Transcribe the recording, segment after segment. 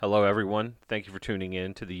Hello, everyone. Thank you for tuning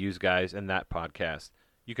in to the Use Guys and That podcast.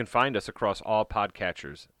 You can find us across all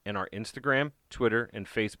podcatchers, and our Instagram, Twitter, and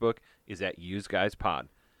Facebook is at Use Guys Pod.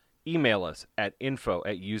 Email us at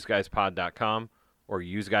info@useguyspod.com or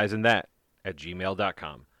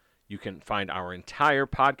useguysantthat@gmail.com. You can find our entire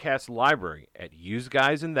podcast library at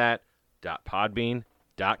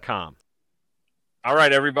useguysantthat.podbean.com. All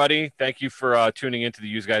right, everybody. Thank you for tuning into the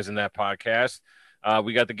Use Guys and That podcast.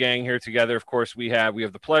 We got the gang here together. Of course, we have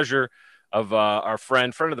the pleasure of our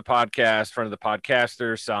friend of the podcast, friend of the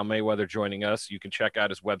podcaster, Sal Mayweather, joining us. You can check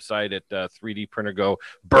out his website at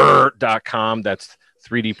 3dprintergobrr.com. That's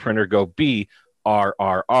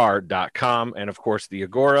 3dprintergobrr.com. And of course, the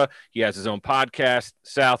Agora. He has his own podcast.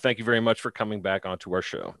 Sal, thank you very much for coming back onto our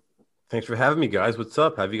show. Thanks for having me, guys. What's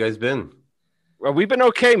up? How have you guys been? Well, we've been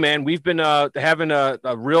okay, man. We've been having a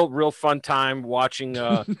real fun time watching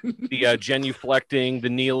the genuflecting, the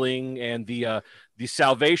kneeling, and the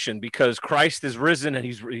salvation, because Christ is risen and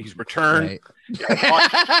he's returned. Right.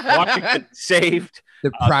 Washington saved. The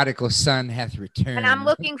prodigal son hath returned. And I'm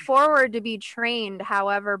looking forward to be trained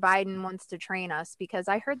however Biden wants to train us, because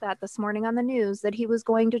I heard that this morning on the news that he was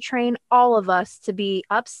going to train all of us to be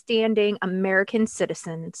upstanding American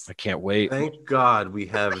citizens. I can't wait. Thank God we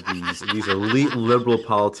have these elite liberal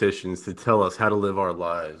politicians to tell us how to live our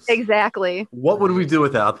lives. Exactly. What would we do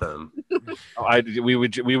without them? We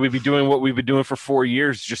would be doing what we've been doing for 4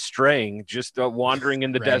 years, just straying, just wandering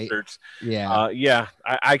in the Right. deserts. Yeah.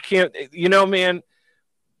 I can't, man.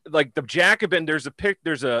 Like the Jacobin, there's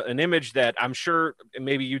an image that I'm sure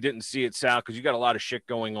maybe you didn't see it, Sal, because you got a lot of shit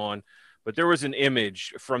going on. But there was an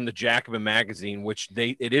image from the Jacobin magazine, which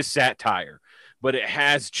it is satire, but it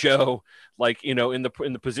has Joe in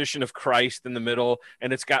the position of Christ in the middle,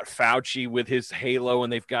 and it's got Fauci with his halo,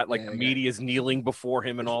 and they've got the media's kneeling before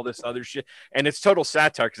him and all this other shit, and it's total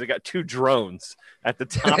satire because they got two drones at the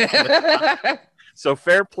top. Of the So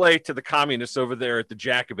fair play to the communists over there at the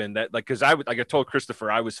Jacobin. That because I told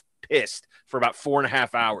Christopher I was pissed for about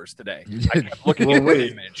 4.5 hours today. I kept looking at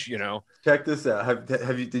the image, Check this out.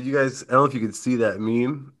 Did you guys? I don't know if you could see that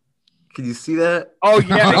meme. Can you see that? Oh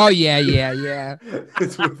yeah. Oh yeah.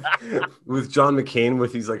 It's with John McCain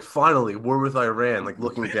with he's finally war with Iran,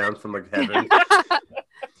 looking down from heaven.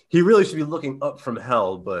 He really should be looking up from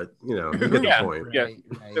hell, but you get the point. Yeah,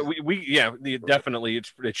 Right. Definitely.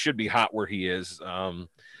 It should be hot where he is.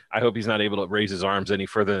 I hope he's not able to raise his arms any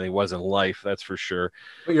further than he was in life. That's for sure.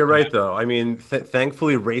 But you're right, though. I mean,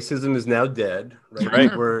 thankfully, racism is now dead.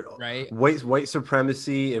 Right. We're Right. white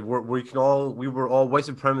supremacy. We were all white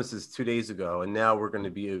supremacists 2 days ago, and now we're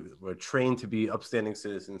trained to be upstanding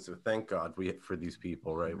citizens. So thank God for these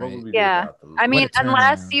people, right? What would we do without them? I mean, What a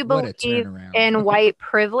unless turnaround. you What a believe turnaround. in white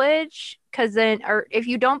privilege, or if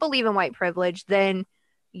you don't believe in white privilege, then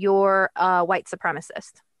you're a white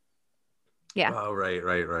supremacist. Yeah. Oh, right.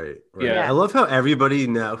 Yeah. I love how everybody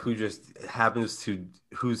now whose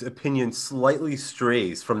opinion slightly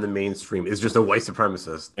strays from the mainstream is just a white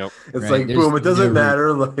supremacist. Yep. It's Right. boom, it There's doesn't no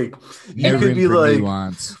matter. No You could room be for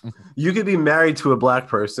nuance. you could be married to a black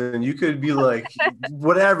person. You could be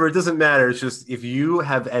whatever. It doesn't matter. It's just if you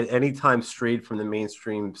have at any time strayed from the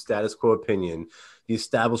mainstream status quo opinion, the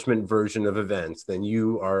establishment version of events, then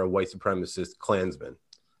you are a white supremacist Klansman.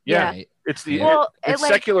 Yeah. Right. It's Well,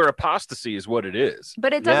 secular apostasy is what it is.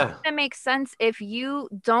 But it doesn't even make sense if you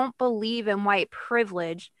don't believe in white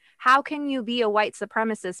privilege. How can you be a white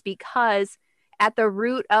supremacist? Because at the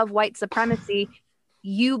root of white supremacy,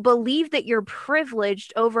 you believe that you're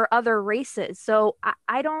privileged over other races. So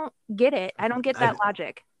I don't get it. I don't get that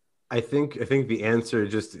logic. I think the answer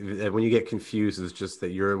just when you get confused is just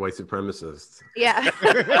that you're a white supremacist. Yeah.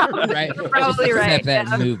 Right. Probably Just right. accept that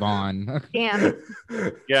Yeah. and move on. Damn.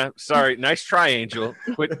 Yeah, sorry. Nice try, Angel.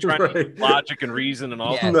 Quit trying to use logic and reason and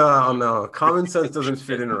all Yeah. that. No. Common sense doesn't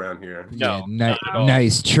fit in around here. No, Yeah, not at all.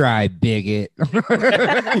 nice try, bigot.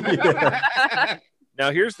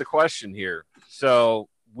 Now, here's the question here. So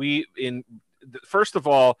first of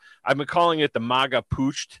all, I've been calling it the MAGA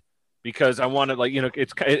pooched because I wanted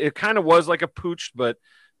it kind of was like a pooch, but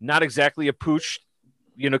not exactly a pooch,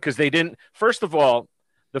 because they didn't. First of all,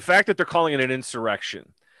 the fact that they're calling it an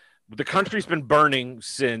insurrection, the country's been burning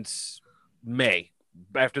since May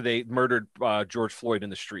after they murdered George Floyd in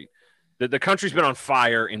the street. The country's been on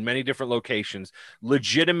fire in many different locations.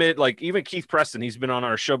 Legitimate, even Keith Preston, he's been on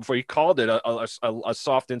our show before. He called it a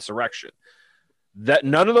soft insurrection. That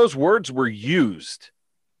none of those words were used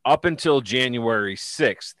up until January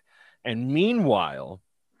 6th. And meanwhile,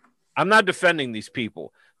 I'm not defending these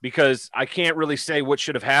people because I can't really say what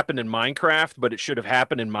should have happened in Minecraft, but it should have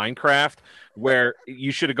happened in Minecraft where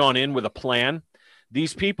you should have gone in with a plan.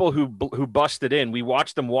 these people who busted in, we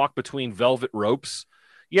watched them walk between velvet ropes.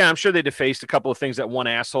 Yeah, I'm sure they defaced a couple of things. That one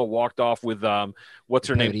asshole walked off with what's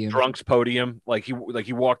her name, Drunk's podium. Like he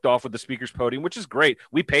walked off with the speaker's podium, which is great.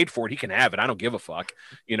 We paid for it. He can have it. I don't give a fuck.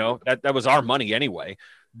 You know, that was our money anyway.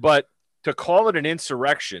 But to call it an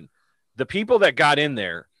insurrection, the people that got in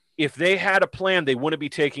there, if they had a plan, they wouldn't be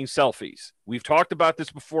taking selfies. We've talked about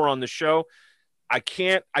this before on the show. I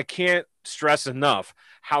can't stress enough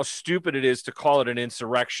how stupid it is to call it an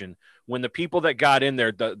insurrection when the people that got in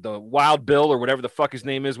there, the Wild Bill or whatever the fuck his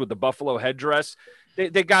name is with the buffalo headdress, they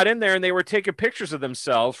got in there and they were taking pictures of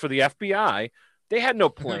themselves for the FBI. They had no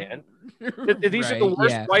plan. These are the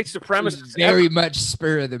worst white supremacists. Very much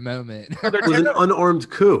spur of the moment. It was an unarmed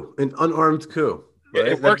coup. Right?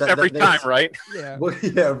 It works every time, right? Yeah. Well,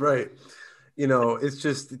 yeah, right. You know, it's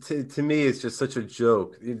just to me, it's just such a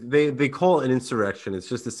joke. They call it an insurrection. It's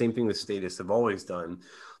just the same thing the statists have always done.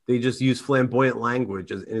 They just use flamboyant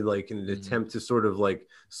language as in an attempt to sort of like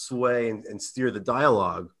sway and steer the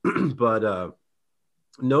dialogue. But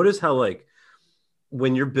notice how like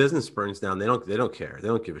when your business burns down, they don't care. They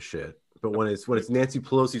don't give a shit. But when it's Nancy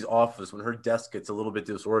Pelosi's office, when her desk gets a little bit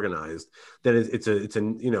disorganized, then it's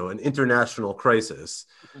an international crisis.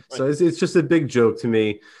 Right. So it's just a big joke to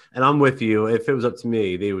me. And I'm with you. If it was up to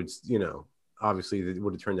me, they would, obviously it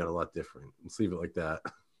would have turned out a lot different. Let's leave it like that.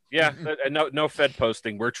 Yeah, no Fed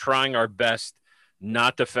posting. We're trying our best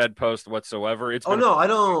not to Fed post whatsoever. I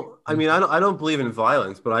don't believe in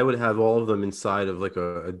violence, but I would have all of them inside of I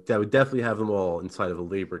would definitely have them all inside of a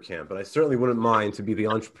labor camp. But I certainly wouldn't mind to be the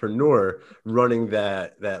entrepreneur running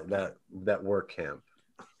that work camp.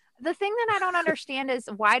 The thing that I don't understand is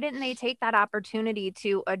why didn't they take that opportunity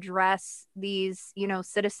to address these,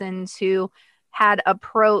 citizens who had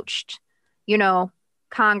approached,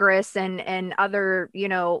 Congress and other,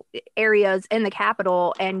 areas in the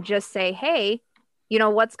Capitol and just say, hey,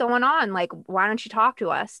 what's going on? Like, why don't you talk to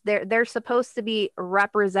us? They're supposed to be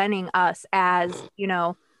representing us as,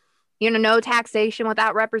 no taxation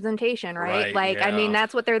without representation, right? I mean,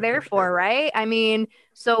 that's what they're there for, right? I mean,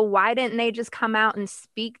 so why didn't they just come out and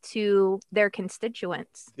speak to their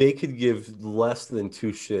constituents? They could give less than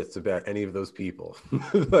two shits about any of those people.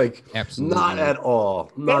 Absolutely. Not at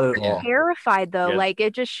all. Not at all. Terrified though. Yeah.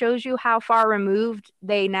 It just shows you how far removed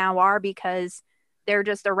they now are because they're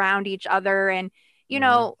just around each other. And,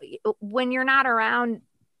 when you're not around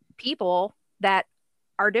people that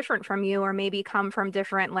are different from you or maybe come from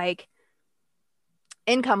different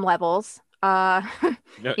income levels,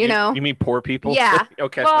 you mean poor people? Yeah.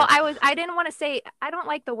 Okay. Well, I didn't want to say, I don't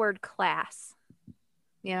like the word class,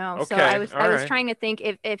 okay. So I was trying to think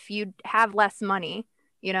if you have less money,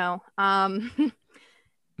 I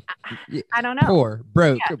don't know. Poor,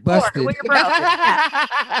 broke, busted. Poor, when you're broke. Yeah.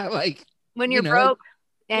 When you're broke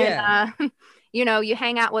and you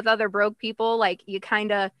hang out with other broke people,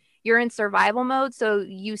 you're in survival mode, so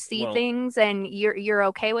you see things and you're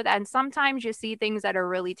okay with that. And sometimes you see things that are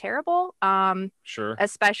really terrible. Sure.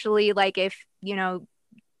 Especially if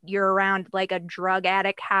you're around a drug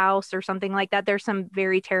addict house or something like that. There's some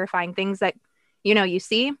very terrifying things that you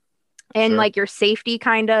see, and sure. Your safety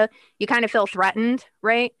you feel threatened,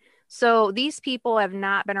 right? So these people have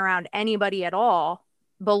not been around anybody at all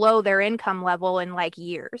below their income level in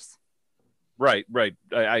years. Right.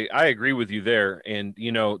 I agree with you there. And,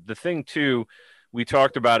 the thing too, we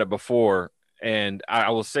talked about it before, and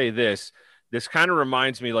I will say this kind of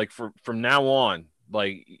reminds me from now on,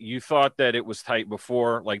 you thought that it was tight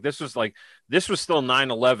before, this was still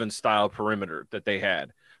 9/11 style perimeter that they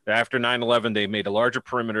had. After 9/11, they made a larger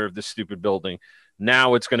perimeter of this stupid building.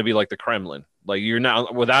 Now it's going to be like the Kremlin. You're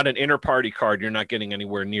not, without an inner party card, you're not getting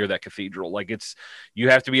anywhere near that cathedral. You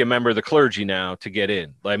have to be a member of the clergy now to get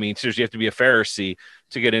in. I mean, seriously, you have to be a Pharisee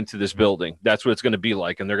to get into this building. That's what it's going to be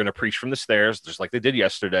like. And they're going to preach from the stairs, just like they did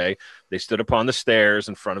yesterday. They stood upon the stairs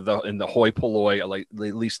in front of in the hoi polloi, at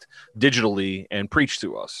least digitally, and preached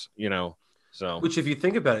to us, So, which, if you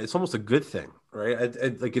think about it, it's almost a good thing, right?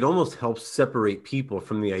 It almost helps separate people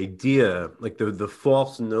from the idea, the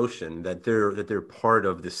false notion that they're part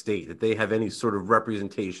of the state, that they have any sort of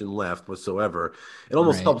representation left whatsoever. It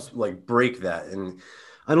almost helps break that. And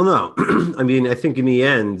I don't know. I mean, I think in the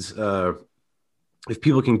end, if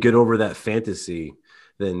people can get over that fantasy,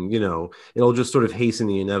 then it'll just sort of hasten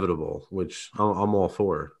the inevitable, which I'm all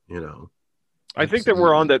for. I think that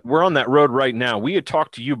we're on that road right now. We had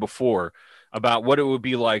talked to you before about what it would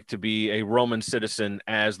be like to be a Roman citizen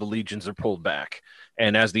as the legions are pulled back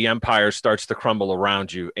and as the empire starts to crumble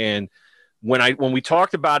around you. And when we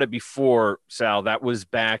talked about it before, Sal, that was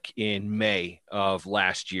back in May of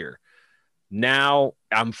last year. Now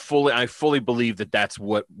I fully believe that that's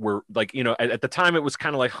what we're like, at the time it was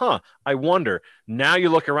kind of like, I wonder. Now you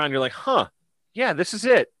look around, you're like, yeah, this is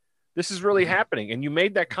it. This is really happening. And you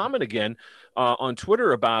made that comment again on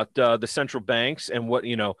Twitter about the central banks and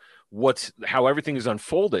how everything is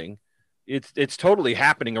unfolding. It's totally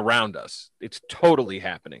happening around us. It's totally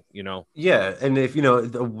happening, Yeah, and if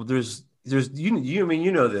there's I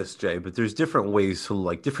mean, this, Jay, but there's different ways to,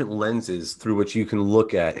 like, different lenses through which you can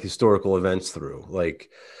look at historical events through.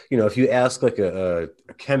 Like, if you ask like a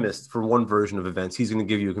chemist for one version of events, he's going to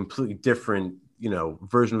give you a completely different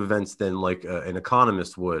version of events than like an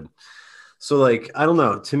economist would. So, like, I don't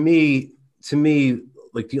know. To me,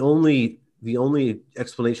 like, the only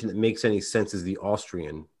explanation that makes any sense is the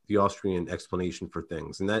Austrian explanation for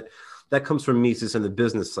things, and that comes from Mises and the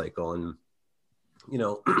business cycle. And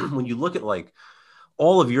when you look at like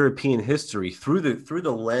all of European history through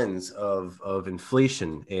the lens of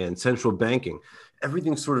inflation and central banking,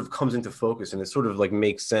 everything sort of comes into focus, and it sort of like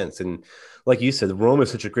makes sense. And like you said, Rome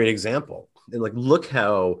is such a great example. And like, look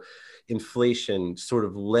how inflation sort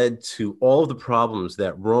of led to all of the problems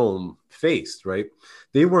that Rome faced, right?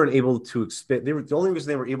 They weren't able to expand. The only reason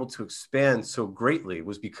they were able to expand so greatly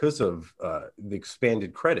was because of the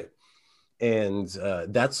expanded credit. And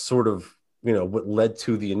that's sort of, what led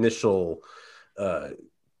to the initial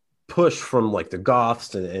push from like the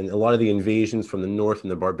Goths and a lot of the invasions from the north and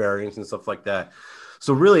the barbarians and stuff like that.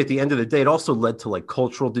 So really, at the end of the day, it also led to like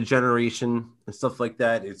cultural degeneration and stuff like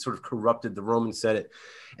that. It sort of corrupted the Roman Senate.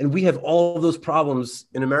 And we have all of those problems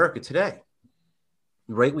in America today,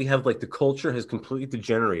 right? We have like the culture has completely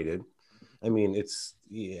degenerated. I mean,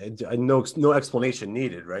 no explanation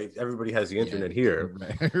needed, right? Everybody has the internet here.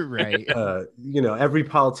 Right. Every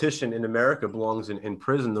politician in America belongs in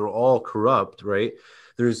prison. They're all corrupt, right?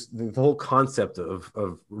 There's the whole concept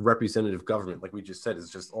of representative government, like we just said, is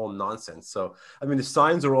just all nonsense. So, I mean, the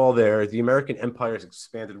signs are all there. The American empire has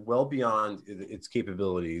expanded well beyond its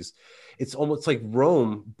capabilities. It's almost like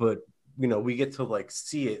Rome, but, we get to like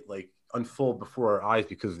see it like unfold before our eyes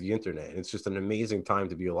because of the internet. And it's just an amazing time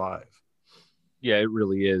to be alive. Yeah, it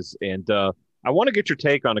really is. And I want to get your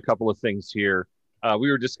take on a couple of things here. We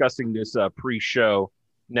were discussing this pre-show.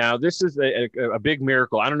 Now, this is a big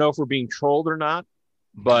miracle. I don't know if we're being trolled or not,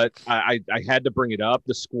 but I had to bring it up.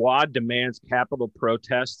 The Squad demands Capitol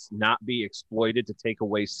protests not be exploited to take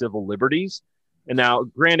away civil liberties. And now,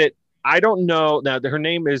 granted, I don't know. Now, her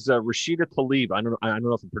name is Rashida Tlaib. I don't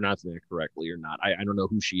know if I'm pronouncing it correctly or not. I don't know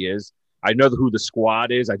who she is. I know who the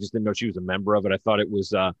Squad is. I just didn't know she was a member of it. I thought it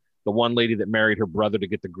was the one lady that married her brother to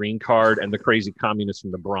get the green card and the crazy communist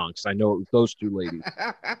from the Bronx. I know it was those two ladies.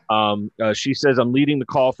 She says, I'm leading the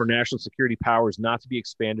call for national security powers not to be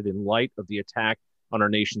expanded in light of the attack on our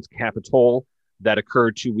nation's Capitol that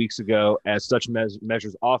occurred 2 weeks ago, as such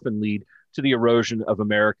measures often lead to the erosion of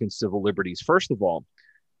American civil liberties. First of all,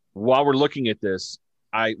 while we're looking at this,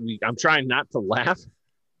 I'm trying not to laugh,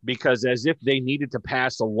 because as if they needed to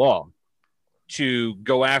pass a law to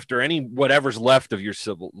go after whatever's left of your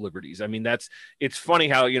civil liberties. I mean, it's funny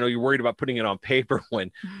how, you're worried about putting it on paper when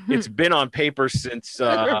it's been on paper since,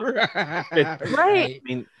 right. I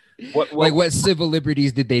mean, what civil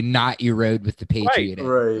liberties did they not erode with the Patriot Act?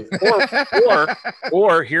 Right.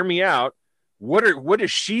 Or hear me out. What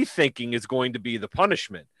is she thinking is going to be the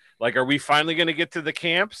punishment? Like, are we finally going to get to the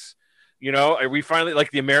camps? Are we finally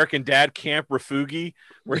like the American Dad Camp Refugi?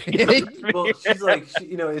 Well, she's like,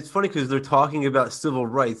 it's funny because they're talking about civil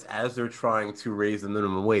rights as they're trying to raise the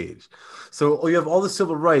minimum wage. So you have all the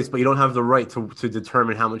civil rights, but you don't have the right to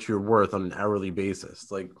determine how much you're worth on an hourly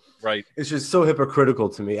basis. Like, right. It's just so hypocritical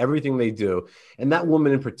to me, everything they do. And that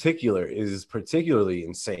woman in particular is particularly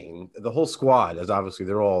insane. The whole Squad, as obviously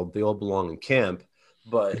they all belong in camp,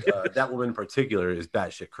 but that woman in particular is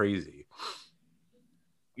batshit crazy.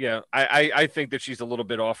 Yeah, I think that she's a little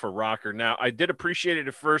bit off her rocker. Now, I did appreciate it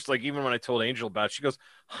at first, like even when I told Angel about it, she goes,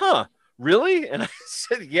 huh, really? And I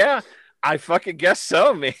said, yeah, I fucking guess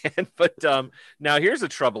so, man. But now here's a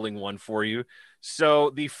troubling one for you. So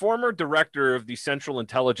the former director of the Central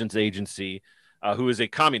Intelligence Agency, who is a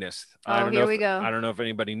communist. Here we go. I don't know if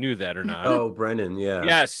anybody knew that or not. Oh, Brennan, yeah.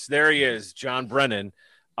 Yes, there he is. John Brennan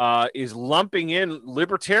is lumping in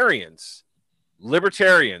libertarians.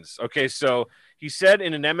 Okay, so he said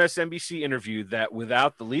in an MSNBC interview that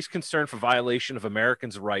without the least concern for violation of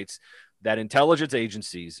Americans' rights, that intelligence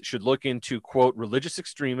agencies should look into, quote, religious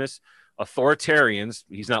extremists, authoritarians,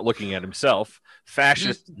 he's not looking at himself,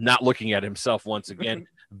 fascists, not looking at himself once again,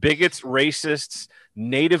 bigots, racists,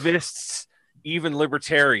 nativists, even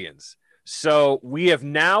libertarians. So we have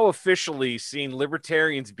now officially seen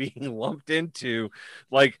libertarians being lumped into,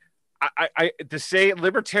 like, I to say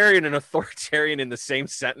libertarian and authoritarian in the same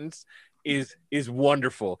sentence is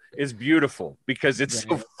wonderful, is beautiful, because it's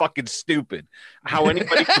so fucking stupid how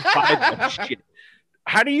anybody can buy that shit.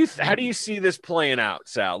 How do you see this playing out,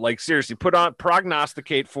 Sal? Like, seriously,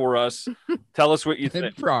 prognosticate for us. Tell us what you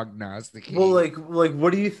think. Prognosticate. Well, like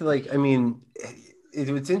what do you think? Like, I mean,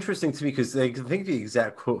 it's interesting to me because I think the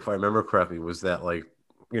exact quote, if I remember correctly, was that, like,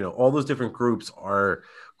 all those different groups are,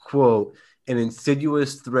 quote, an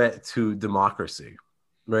insidious threat to democracy,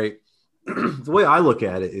 right? The way I look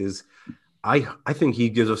at it is, I think he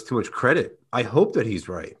gives us too much credit. I hope that he's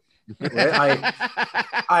right. Right?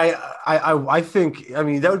 I think, I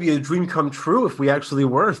mean, that would be a dream come true if we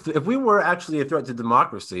were actually a threat to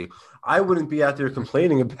democracy. I wouldn't be out there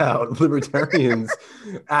complaining about libertarians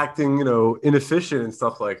acting, inefficient and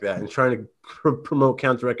stuff like that, and trying to promote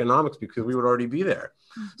counter economics, because we would already be there.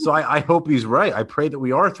 So I hope he's right. I pray that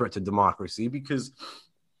we are a threat to democracy, because,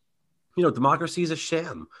 democracy is a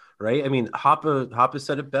sham. Right. I mean, Hoppe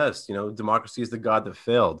said it best. Democracy is the god that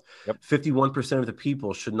failed. Yep. 51% of the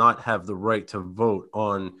people should not have the right to vote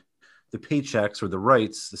on the paychecks or the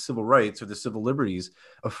rights, the civil rights or the civil liberties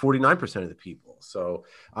of 49% of the people. So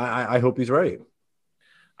I hope he's right.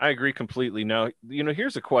 I agree completely. Now,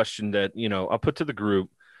 here's a question that, I'll put to the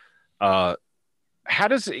group. How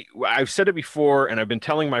does it, I've said it before, and I've been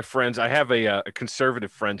telling my friends, I have a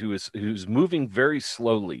conservative friend who's moving very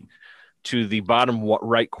slowly to the bottom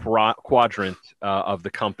right quadrant of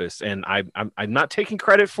the compass, and I'm not taking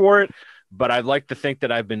credit for it, but I'd like to think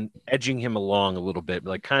that I've been edging him along a little bit,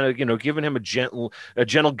 like kind of giving him a gentle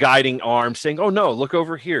guiding arm, saying, "Oh no, look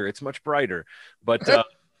over here, it's much brighter." But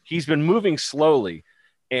he's been moving slowly,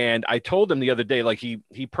 and I told him the other day, like he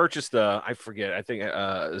purchased Zastava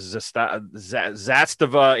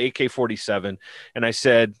AK-47, and I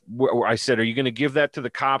said, "Are you going to give that to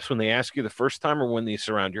the cops when they ask you the first time, or when they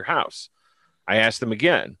surround your house?" I asked him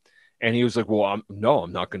again, and he was like, "Well, I'm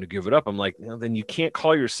not going to give it up." I'm like, "Then you can't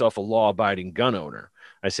call yourself a law-abiding gun owner."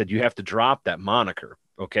 I said, "You have to drop that moniker,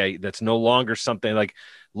 okay? That's no longer something like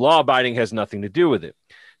law-abiding has nothing to do with it."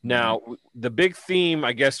 Now, the big theme,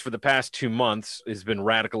 I guess, for the past 2 months has been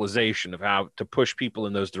radicalization, of how to push people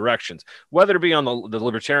in those directions, whether it be on the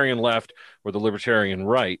libertarian left or the libertarian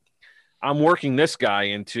right. I'm working this guy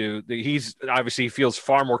into he's obviously feels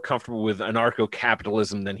far more comfortable with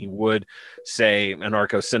anarcho-capitalism than he would, say,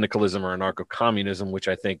 anarcho-syndicalism or anarcho-communism, which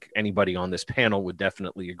I think anybody on this panel would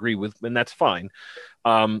definitely agree with, and that's fine.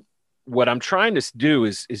 What I'm trying to do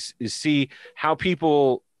is see how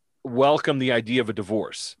people welcome the idea of a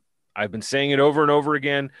divorce. I've been saying it over and over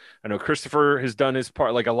again. I know Christopher has done his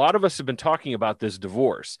part. Like, a lot of us have been talking about this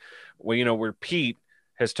divorce. Well, where Pete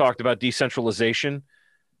has talked about decentralization.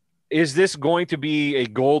 Is this going to be a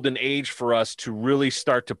golden age for us to really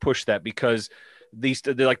start to push that? Because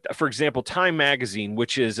like, for example, Time Magazine,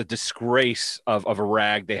 which is a disgrace of a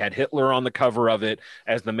rag. They had Hitler on the cover of it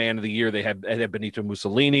as the man of the year. They had Benito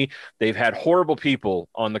Mussolini. They've had horrible people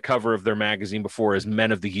on the cover of their magazine before as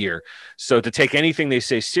men of the year. So to take anything they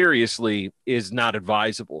say seriously is not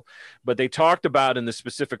advisable. But they talked about in the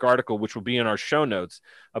specific article, which will be in our show notes,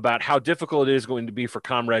 about how difficult it is going to be for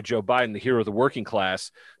Comrade Joe Biden, the hero of the working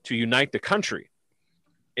class, to unite the country.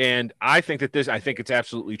 And I think it's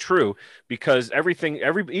absolutely true, because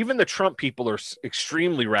even the Trump people are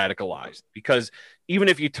extremely radicalized, because even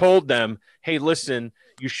if you told them, "Hey, listen,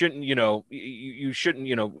 you shouldn't, you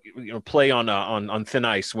shouldn't, play on thin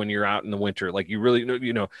ice when you're out in the winter. Like, you really,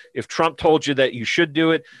 if Trump told you that you should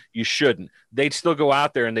do it, you shouldn't." They'd still go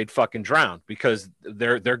out there and they'd fucking drown, because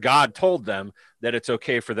their God told them that it's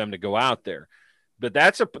okay for them to go out there. But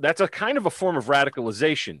that's a kind of a form of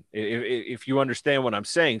radicalization, if you understand what I'm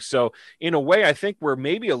saying. So in a way, I think we're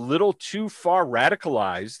maybe a little too far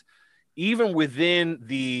radicalized, even within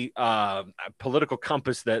the political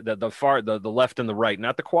compass, that the left and the right,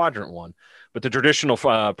 not the quadrant one, but the traditional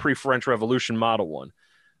pre-French Revolution model one.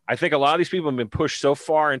 I think a lot of these people have been pushed so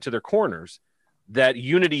far into their corners that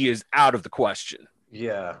unity is out of the question.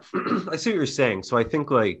 Yeah, I see what you're saying. So I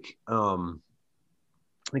think, like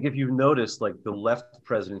if you've noticed, like, the left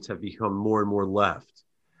presidents have become more and more left,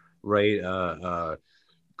 right?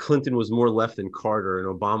 Clinton was more left than Carter, and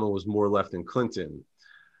Obama was more left than Clinton.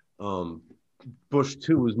 Bush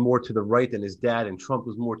too was more to the right than his dad, and Trump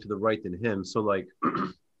was more to the right than him. So, like,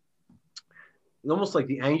 almost like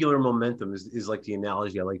the angular momentum is like the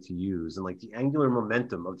analogy I like to use. And, like, the angular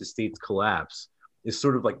momentum of the state's collapse is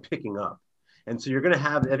sort of like picking up. And so you're going to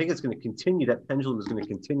have, I think it's going to continue, that pendulum is going to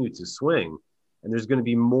continue to swing. And there's going to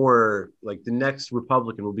be more, like, the next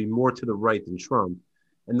Republican will be more to the right than Trump.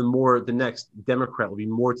 And the next Democrat will be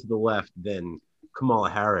more to the left than Kamala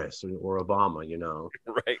Harris or Obama.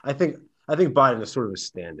 Right. I think Biden is sort of a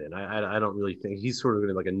stand-in. I don't really think he's sort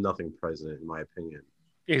of like a nothing president in my opinion.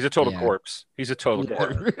 Yeah, he's a total corpse. He's a total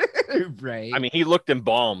corpse. Right. I mean, he looked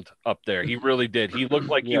embalmed up there. He really did. He looked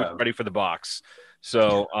like he was ready for the box.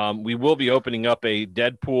 So we will be opening up a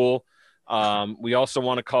Deadpool. We also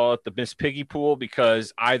want to call it the Miss Piggy pool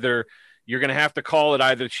because either you're going to have to call it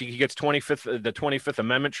either he gets the 25th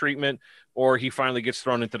Amendment treatment or he finally gets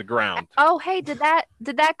thrown into the ground. Oh, hey, did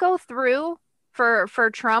that go through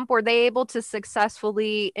for Trump? Were they able to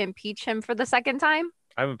successfully impeach him for the second time?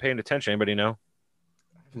 I haven't paid attention. Anybody know?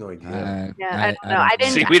 I have no idea. I don't know. I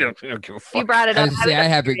didn't. See, we don't give a fuck. You brought it up. I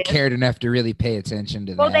haven't cared enough to really pay attention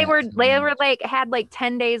to that. Well, they were like had like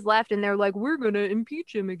 10 days left, and they're like, we're gonna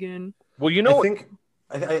impeach him again. Well,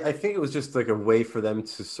 I think it was just like a way for them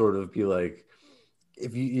to sort of be like,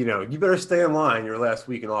 if you better stay in line your last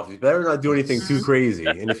week in office. You better not do anything too crazy,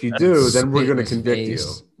 and if you do, then we're gonna convict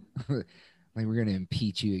you. Like we're gonna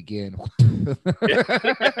impeach you again.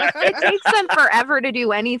 It takes them forever to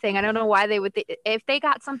do anything. I don't know why they would. If they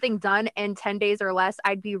got something done in 10 days or less,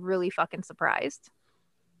 I'd be really fucking surprised.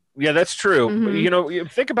 Yeah, that's true. Mm-hmm.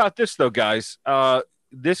 Think about this though, guys.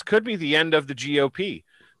 This could be the end of the GOP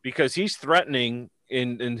because he's threatening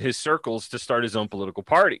in his circles to start his own political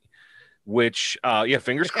party. Which,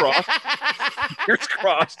 fingers crossed. Fingers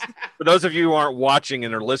crossed. For those of you who aren't watching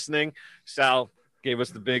and are listening, Sal gave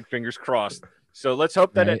us the big fingers crossed. So let's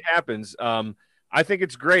hope that it happens. I think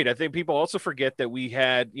it's great. I think people also forget that we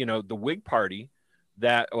had, the Whig Party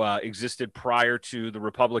that existed prior to the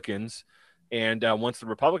Republicans. And once the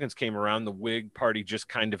Republicans came around, the Whig Party just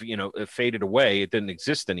kind of, it faded away. It didn't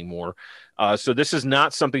exist anymore. So this is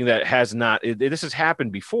not something that has not, this has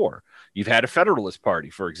happened before. You've had a Federalist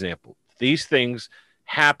Party, for example. These things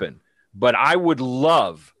happen. But I would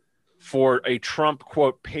love for a Trump,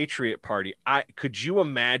 quote, Patriot Party. Could you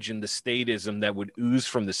imagine the statism that would ooze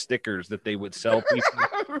from the stickers that they would sell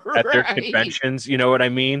people at their conventions? You know what I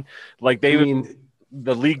mean? Like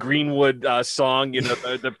the Lee Greenwood song,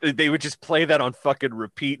 they would just play that on fucking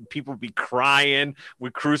repeat and people would be crying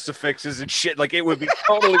with crucifixes and shit. Like it would be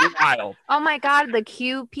totally wild. Oh my God, the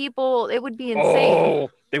Q people, it would be insane. Oh,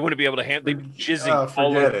 they wouldn't be able to handle. They'd be jizzing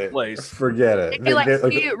all over the place. Forget it. They'd be like,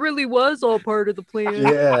 it really was all part of the plan.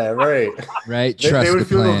 Yeah, right. Right. They would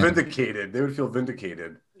feel vindicated. They would feel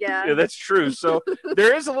vindicated. Yeah, that's true. So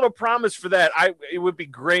there is a little promise for that. It would be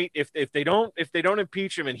great if they don't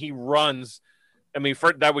impeach him and he runs. I mean,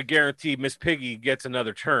 that would guarantee Miss Piggy gets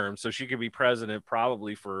another term, so she could be president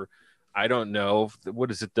probably for, I don't know,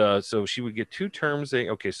 what is it? So she would get 2 terms.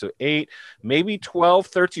 Okay, so 8, maybe 12,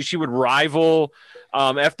 13. She would rival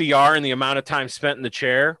FDR in the amount of time spent in the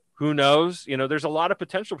chair. Who knows? There's a lot of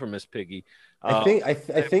potential for Miss Piggy. I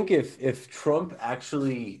think if Trump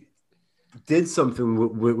actually did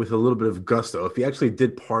something with a little bit of gusto, if he actually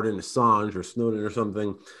did pardon Assange or Snowden or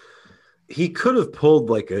something, he could have pulled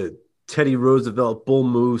like a Teddy Roosevelt, Bull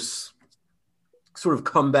Moose sort of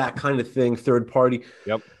comeback kind of thing, third party.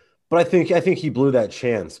 Yep. But I think he blew that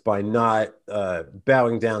chance by not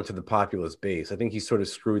bowing down to the populist base. I think he sort of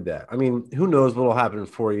screwed that. I mean, who knows what will happen in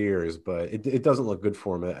 4 years, but it doesn't look good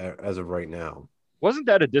for him as of right now. Wasn't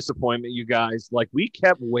that a disappointment, you guys? Like, we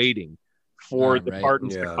kept waiting for the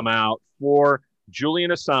pardons to come out for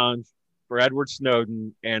Julian Assange, for Edward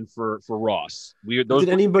Snowden, and for Ross. Did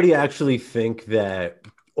anybody actually think that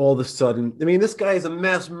all of a sudden, I mean, this guy is a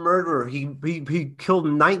mass murderer. He killed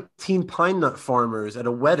 19 pine nut farmers at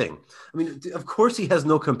a wedding. I mean, of course he has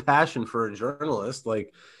no compassion for a journalist.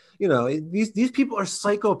 Like, these people are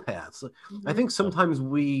psychopaths. Mm-hmm. I think sometimes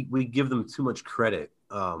we give them too much credit.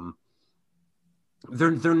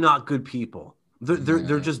 They're not good people.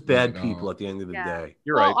 They're just bad people at the end of the day.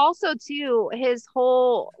 You're right. Also, too, his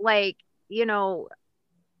whole I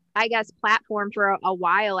guess platform for a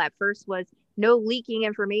while at first was no leaking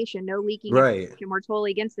information, information. We're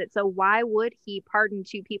totally against it. So why would he pardon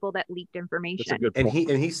 2 people that leaked information? That's a good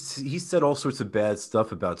point. And he said all sorts of bad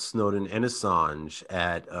stuff about Snowden and Assange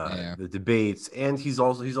at the debates, and he's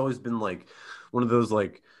always been like one of those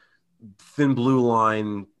like thin blue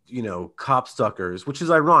line, cop suckers, which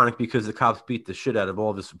is ironic because the cops beat the shit out of all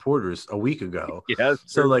of his supporters a week ago. Yes.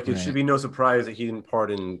 So it should be no surprise that he didn't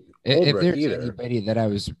pardon Ulbricht either. Anybody that I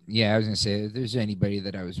was gonna say, if there's anybody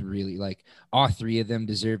that I was really like, all 3 of them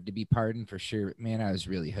deserved to be pardoned for sure. Man, I was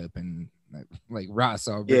really hoping like Ross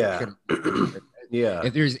Ulbricht. Yeah.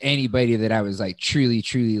 If there's anybody that I was like truly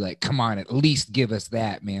like, come on, at least give us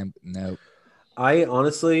that, man. Nope. I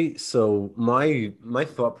honestly, so my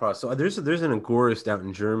thought process. So there's an agorist out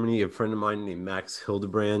in Germany, a friend of mine named Max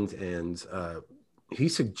Hildebrand, and he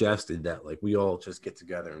suggested that like we all just get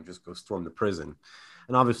together and just go storm the prison.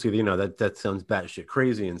 And obviously, you know, that sounds batshit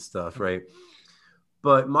crazy and stuff, right?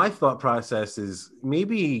 But my thought process is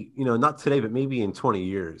maybe, you know, not today, but maybe in 20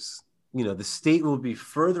 years, you know, the state will be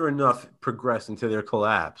further enough progressed into their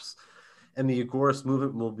collapse, and the Agorist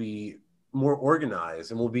movement will be more organized,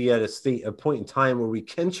 and we'll be at a point in time where we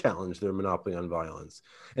can challenge their monopoly on violence.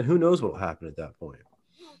 And who knows what will happen at that point.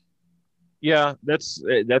 Yeah, that's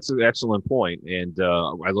an excellent point, and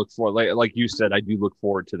I look for like you said, I do look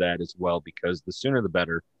forward to that as well, because the sooner the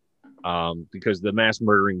better. Because the mass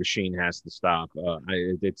murdering machine has to stop.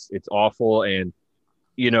 It's awful, and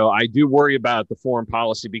you know, I do worry about the foreign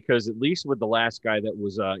policy, because at least with the last guy that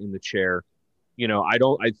was in the chair, you know,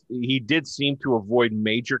 he did seem to avoid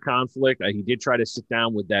major conflict. He did try to sit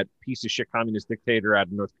down with that piece of shit communist dictator out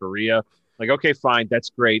of North Korea. Like, okay, fine, that's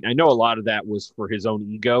great. I know a lot of that was for his own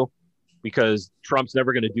ego, because Trump's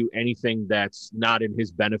never going to do anything that's not in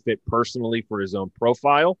his benefit personally for his own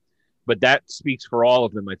profile. But that speaks for all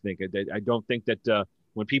of them, I think. I don't think that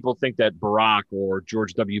when people think that Barack or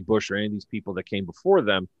George W. Bush or any of these people that came before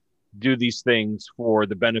them do these things for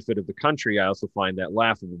the benefit of the country, I also find that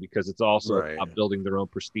laughable, because it's also about building their own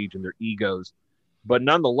prestige and their egos. But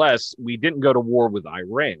nonetheless, we didn't go to war with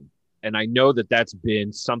Iran. And I know that that's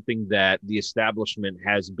been something that the establishment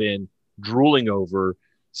has been drooling over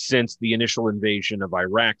since the initial invasion of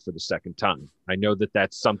Iraq for the second time. I know that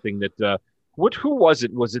that's something that who was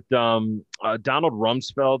it? Was it Donald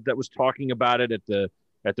Rumsfeld that was talking about it at the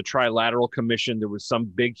Trilateral Commission? There was some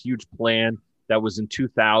big, huge plan that was in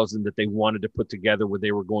 2000 that they wanted to put together, where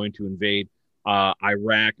they were going to invade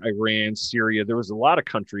Iraq, Iran, Syria. There was a lot of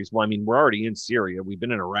countries. Well, I mean, we're already in Syria. We've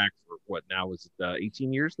been in Iraq for what now? Is it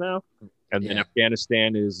 18 years now? And then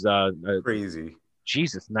Afghanistan is crazy.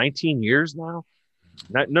 Jesus, 19 years now?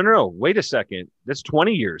 No. Wait a second. That's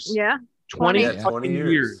 20 years. Yeah. 20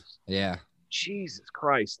 years. Yeah. Jesus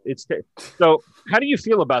Christ. So how do you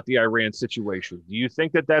feel about the Iran situation? Do you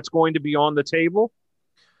think that that's going to be on the table?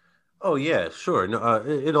 Oh, yeah, sure. No,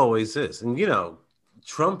 it always is. And, you know,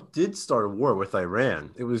 Trump did start a war with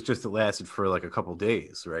Iran. It was just, it lasted for like a couple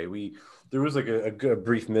days, right? There was like a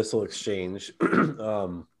brief missile exchange.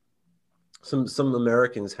 Some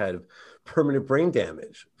Americans had permanent brain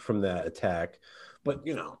damage from that attack, but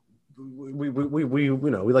you know, we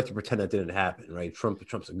like to pretend that didn't happen, right?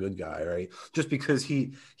 Trump's a good guy, right? Just because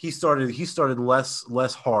he started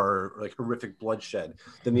less horror, like horrific bloodshed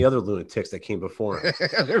than the other lunatics that came before him.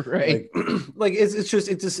 Right. Like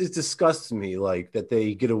it disgusts me like that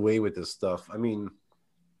they get away with this stuff. I mean,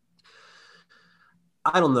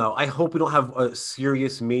 I don't know. I hope we don't have a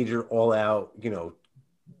serious, major, all-out, you know,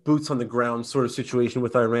 boots on the ground sort of situation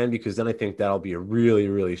with Iran, because then I think that'll be a really,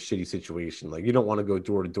 really shitty situation. Like, you don't want to go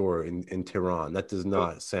door to door in Tehran. That does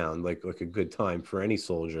not sound like a good time for any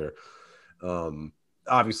soldier.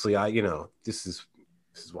 Obviously, this is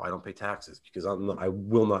why I don't pay taxes, because I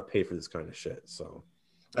will not pay for this kind of shit. So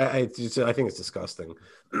I think it's disgusting.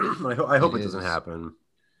 I hope it doesn't happen.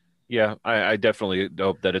 Yeah, I definitely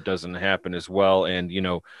hope that it doesn't happen as well. And, you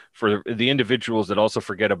know, for the individuals that also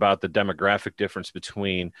forget about the demographic difference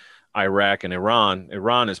between Iraq and Iran,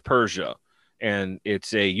 Iran is Persia, and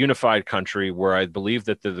it's a unified country where I believe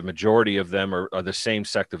that the majority of them are the same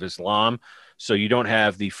sect of Islam. So you don't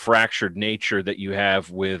have the fractured nature that you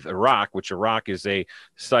have with Iraq, which Iraq is a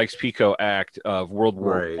Sykes-Picot Act of World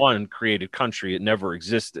War I created country. It never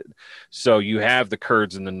existed. So you have the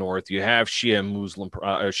Kurds in the north. You have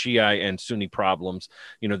Shia and Sunni problems.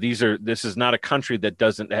 You know, this is not a country that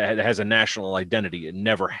has a national identity. It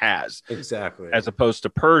never has. Exactly. As opposed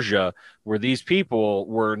to Persia, where these people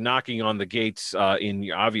were knocking on the gates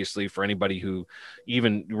obviously for anybody who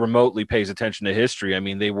even remotely pays attention to history. I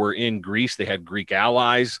mean, they were in Greece. They had Greek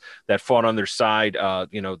allies that fought on their side.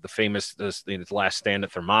 You know, the famous last stand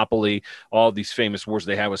at Thermopylae, all these famous wars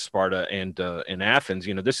they had with Sparta and Athens.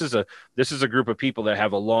 You know, this is a group of people that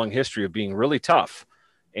have a long history of being really tough,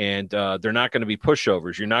 and they're not going to be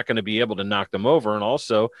pushovers. You're not going to be able to knock them over. And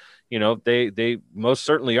also, you know, they most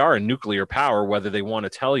certainly are a nuclear power, whether they want to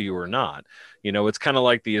tell you or not. You know, it's kind of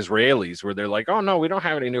like the Israelis, where they're like, oh, no, we don't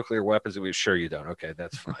have any nuclear weapons. Sure you don't. Okay,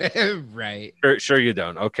 that's fine. Right. Sure you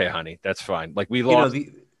don't. Okay, honey, that's fine. Like, we lost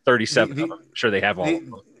 37 of them. Sure, they have all of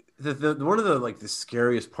them. One of the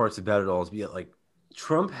scariest parts about it all is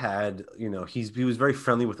Trump had, you know, he was very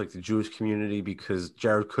friendly with like the Jewish community, because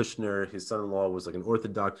Jared Kushner, his son-in-law, was like an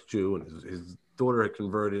Orthodox Jew, and his daughter had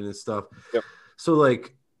converted and stuff. Yep. So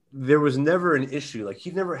like there was never an issue. Like,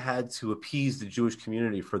 he never had to appease the Jewish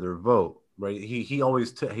community for their vote. Right. He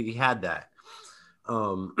always he had that.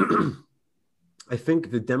 I think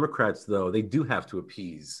the Democrats, though, they do have to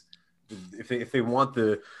appease if they want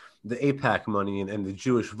the AIPAC money and the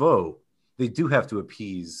Jewish vote, they do have to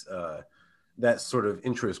appease that sort of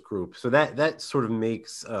interest group. So that sort of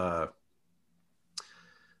makes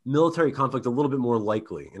military conflict a little bit more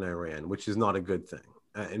likely in Iran, which is not a good thing,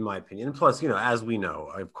 in my opinion. And plus, as we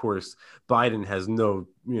know, of course, Biden has no,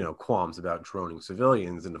 qualms about droning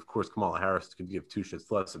civilians. And of course, Kamala Harris could give two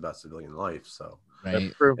shits less about civilian life. So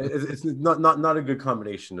Right. it's not a good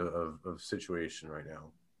combination of situation right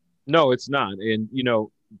now. No, it's not. And,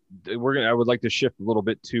 I would like to shift a little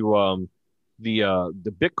bit to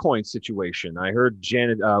the Bitcoin situation. I heard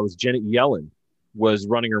Janet Yellen was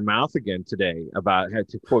running her mouth again today about had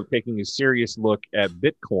to quote taking a serious look at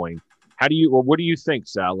Bitcoin. What do you think,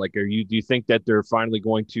 Sal? Like, do you think that they're finally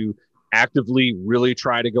going to actively really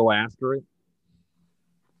try to go after it?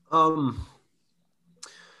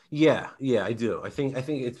 Yeah, I do. I think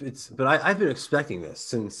it's but I've been expecting this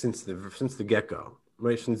since the get-go.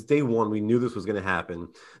 Right, since day one, we knew this was going to happen.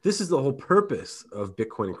 This is the whole purpose of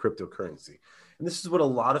Bitcoin and cryptocurrency, and this is what a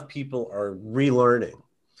lot of people are relearning.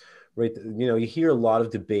 Right, you hear a lot of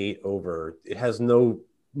debate over it has no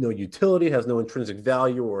utility, it has no intrinsic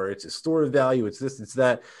value, or it's a store of value, it's this, it's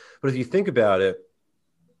that. But if you think about it,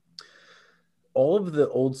 all of the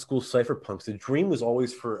old school cypherpunks, the dream was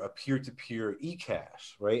always for a peer-to-peer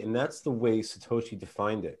eCash, right? And that's the way Satoshi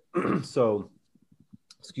defined it. So,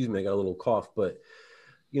 excuse me, I got a little cough, but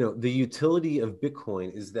the utility of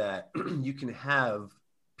Bitcoin is that you can have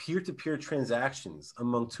peer-to-peer transactions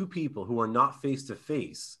among two people who are not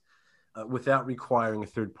face-to-face without requiring a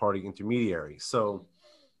third-party intermediary. So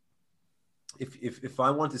if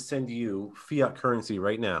I want to send you fiat currency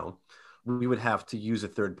right now, we would have to use a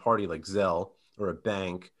third party like Zelle or a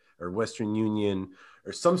bank or Western Union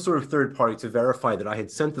or some sort of third party to verify that I had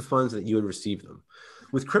sent the funds and that you had received them.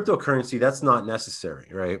 With cryptocurrency, that's not necessary,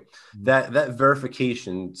 right? That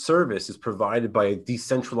verification service is provided by a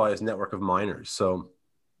decentralized network of miners. So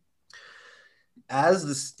as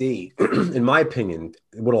the state, in my opinion,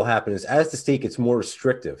 what will happen is as the state gets more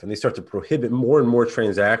restrictive and they start to prohibit more and more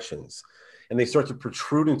transactions and they start to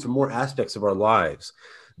protrude into more aspects of our lives,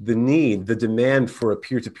 the demand for a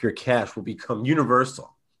peer-to-peer cash will become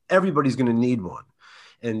universal. Everybody's going to need one.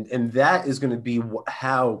 And that is going to be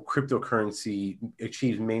how cryptocurrency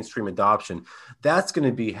achieves mainstream adoption. That's going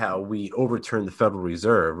to be how we overturn the Federal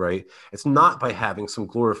Reserve, right? It's not by having some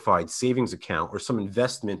glorified savings account or some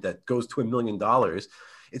investment that goes to $1 million.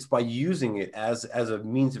 It's by using it as a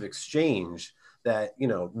means of exchange that,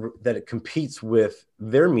 that it competes with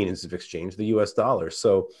their means of exchange, the US dollar.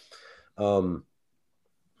 So, I've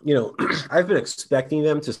been expecting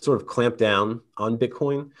them to sort of clamp down on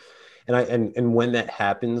Bitcoin. And when that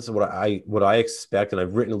happens, what I expect, and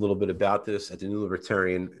I've written a little bit about this at the New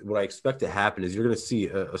Libertarian, what I expect to happen is you're going to see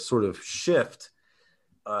a sort of shift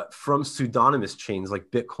from pseudonymous chains like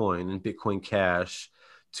Bitcoin and Bitcoin Cash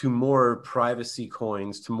to more privacy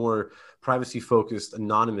coins, to more privacy-focused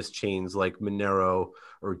anonymous chains like Monero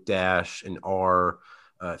or Dash and R,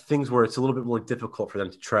 things where it's a little bit more difficult for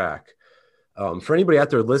them to track. For anybody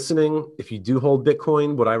out there listening, if you do hold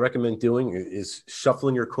Bitcoin, what I recommend doing is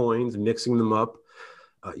shuffling your coins, mixing them up.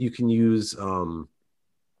 You can use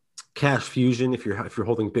Cash Fusion if you're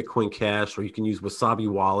holding Bitcoin Cash, or you can use Wasabi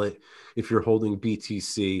Wallet if you're holding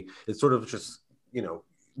BTC. It sort of just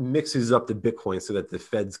mixes up the Bitcoin so that the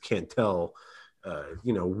feds can't tell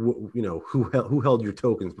who held your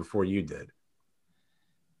tokens before you did.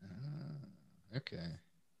 Okay.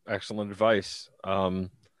 Excellent advice.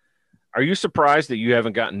 Are you surprised that you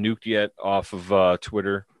haven't gotten nuked yet off of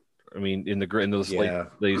Twitter? I mean, in those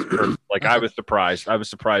like I was surprised. I was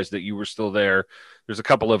surprised that you were still there. There's a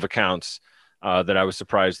couple of accounts that I was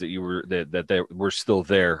surprised that you were that they were still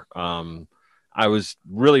there. I was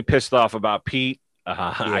really pissed off about Pete.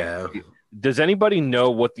 Does anybody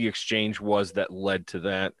know what the exchange was that led to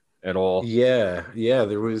that at all? Yeah.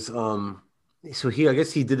 There was so I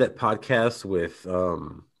guess he did that podcast with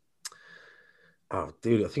oh,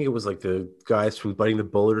 dude, I think it was like the guys from Biting the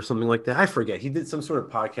Bullet or something like that. I forget. He did some sort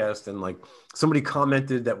of podcast and like somebody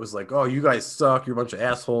commented that was like, oh, you guys suck. You're a bunch of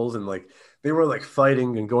assholes. And like they were like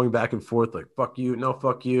fighting and going back and forth like, fuck you. No,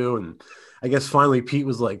 fuck you. And I guess finally Pete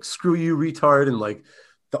was like, screw you, retard. And like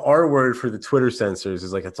the R word for the Twitter censors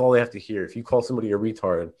is like, that's all they have to hear. If you call somebody a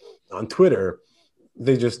retard on Twitter,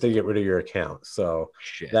 they get rid of your account. So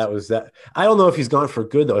That was that. I don't know if he's gone for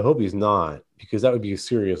good though. I hope he's not, because that would be a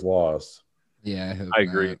serious loss. Yeah, I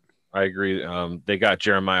agree. I agree. They got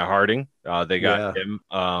Jeremiah Harding. They got him.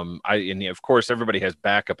 And of course, everybody has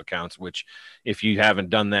backup accounts, which if you haven't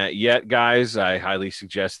done that yet, guys, I highly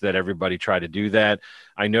suggest that everybody try to do that.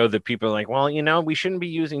 I know that people are like, well, we shouldn't be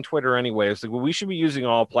using Twitter anyway. It's like, well, we should be using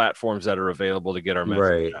all platforms that are available to get our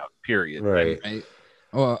message out, period. Right.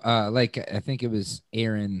 Well, like I think it was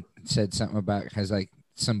Aaron said something about because like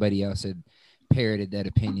somebody else had parroted that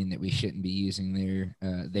opinion that we shouldn't be using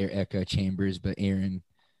their echo chambers, but Aaron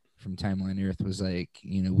from Timeline Earth was like,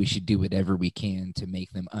 we should do whatever we can to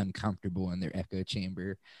make them uncomfortable in their echo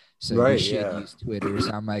chamber. So we should use Twitter.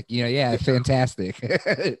 So I'm like, fantastic.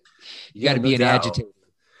 You got to be an agitator.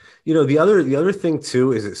 The other thing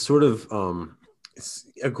too is it's sort of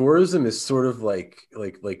agorism is sort of like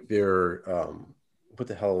their what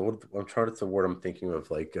the hell? I'm trying to the word I'm thinking of.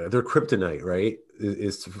 Like their kryptonite, right?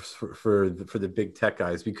 Is for the big tech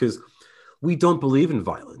guys, because we don't believe in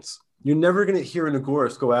violence. You're never going to hear an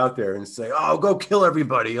agorist go out there and say, "Oh, go kill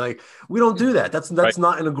everybody." Like, we don't do that. That's not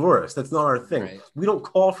an agorist. That's not our thing. Right. We don't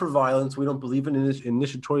call for violence. We don't believe in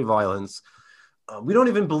initiatory violence. We don't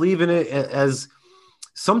even believe in it as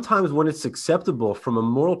sometimes when it's acceptable from a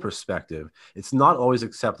moral perspective. It's not always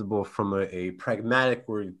acceptable from a pragmatic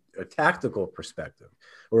or a tactical perspective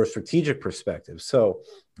or a strategic perspective. So,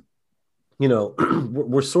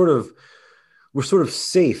 we're sort of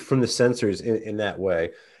safe from the censors in that way.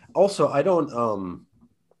 Also, I don't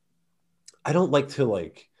like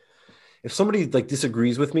to if somebody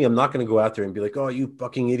disagrees with me, I'm not going to go out there and be like, "Oh, you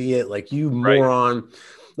fucking idiot, like you moron."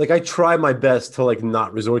 Like I try my best to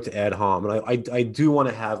not resort to ad hom, and I do want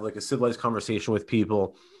to have a civilized conversation with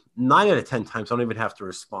people. 9 out of 10 times, I don't even have to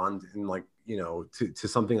respond in to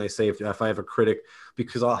something I say if I have a critic,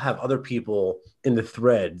 because I'll have other people in the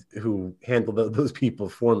thread who handle those people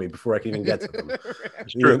for me before I can even get to them.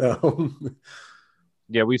 It's true.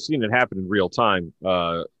 Yeah, we've seen it happen in real time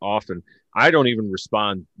often. I don't even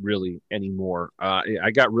respond really anymore.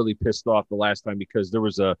 I got really pissed off the last time because there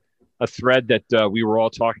was a thread that we were all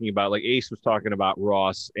talking about. Like Ace was talking about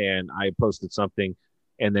Ross, and I posted something,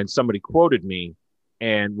 and then somebody quoted me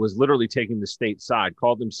and was literally taking the state side,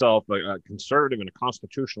 called himself a conservative and a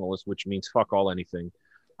constitutionalist, which means fuck all anything.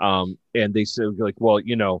 And they said well,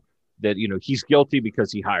 that, he's guilty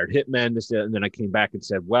because he hired hitmen. And then I came back and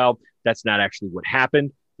said, well, that's not actually what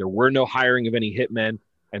happened. There were no hiring of any hitmen.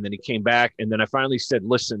 And then he came back, and then I finally said,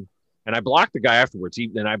 listen, and I blocked the guy afterwards. He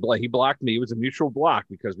blocked me. It was a mutual block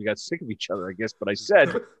because we got sick of each other, I guess. But I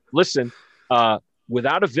said, listen,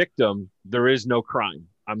 without a victim, there is no crime.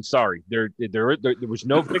 I'm sorry. There was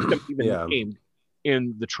no victim even named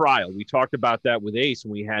in the trial. We talked about that with Ace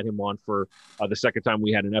when we had him on for the second time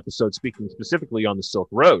we had an episode speaking specifically on the Silk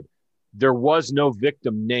Road. There was no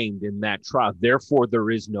victim named in that trial. Therefore, there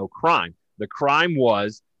is no crime. The crime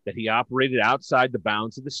was that he operated outside the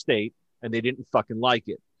bounds of the state, and they didn't fucking like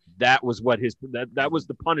it. That was what that was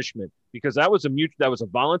the punishment, because that was a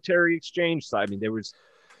voluntary exchange. So, I mean, it was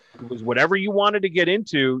whatever you wanted to get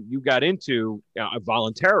into, you got into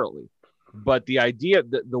voluntarily. But the idea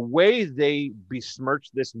that the way they besmirch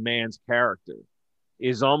this man's character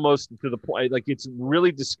is almost to the point, it's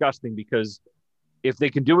really disgusting, because if they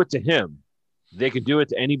can do it to him, they can do it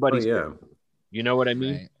to anybody. You know what I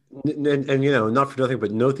mean? Right. And not for nothing,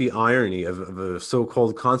 but note the irony of a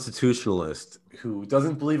so-called constitutionalist who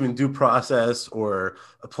doesn't believe in due process or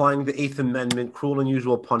applying the Eighth Amendment, cruel and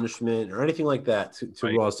unusual punishment, or anything like that to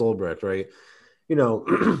right. Ross Ulbricht, right?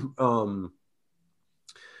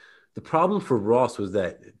 The problem for Ross was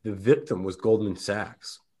that the victim was Goldman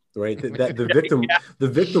Sachs, right? That the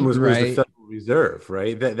victim was right. the Federal Reserve,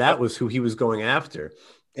 right? That was who he was going after.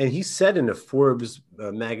 And he said in a Forbes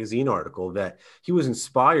magazine article that he was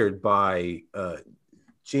inspired by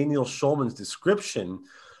J. Neil Schulman's description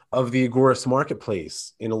of the agorist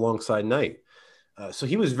marketplace in Alongside Night. So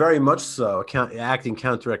he was very much so acting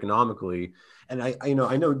counter-economically. And I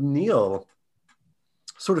know Neil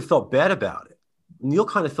sort of felt bad about it. Neil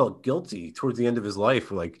kind of felt guilty towards the end of his life.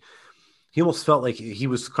 He almost felt like he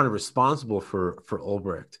was kind of responsible for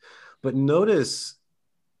Ulbricht. But notice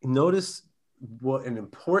what an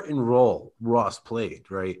important role Ross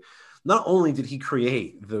played, right? Not only did he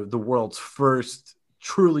create the world's first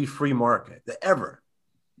truly free market ever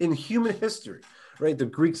in human history, right? The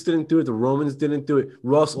Greeks didn't do it. The Romans didn't do it.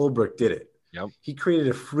 Ross Ulbricht did it. Yep. He created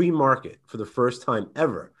a free market for the first time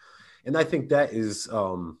ever. And I think that is,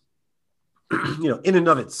 in and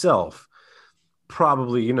of itself,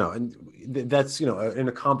 probably, and that's, an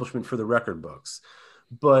accomplishment for the record books.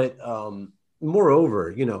 But,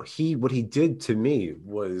 moreover, what he did to me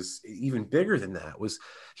was even bigger than that. Was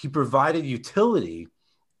he provided utility,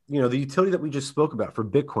 the utility that we just spoke about for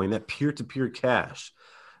Bitcoin, that peer-to-peer cash,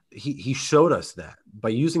 he showed us that by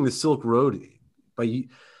using the Silk Road,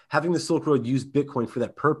 having the Silk Road use Bitcoin for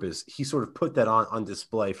that purpose, he sort of put that on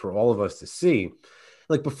display for all of us to see.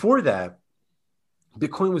 Like before that,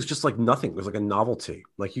 Bitcoin was just like nothing. It was like a novelty.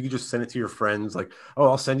 Like you could just send it to your friends. Like, oh,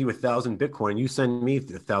 I'll send you 1,000 Bitcoin. You send me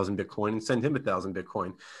 1,000 Bitcoin and send him 1,000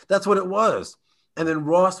 Bitcoin. That's what it was. And then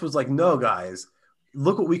Ross was like, no, guys,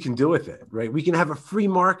 look what we can do with it, right? We can have a free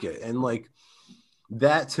market. And like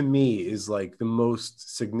that to me is like the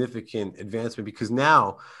most significant advancement, because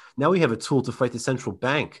now we have a tool to fight the central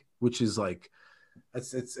bank, which is like,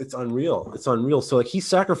 it's unreal. It's unreal. So like he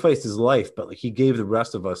sacrificed his life, but like he gave the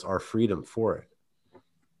rest of us our freedom for it.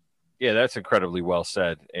 Yeah, that's incredibly well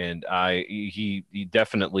said. And he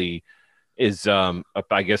definitely is I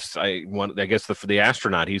guess the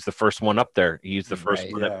astronaut, he's the first one up there. He's the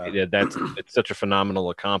first one. It's such a phenomenal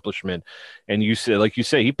accomplishment. And you say, like you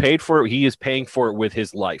say, he paid for it. He is paying for it with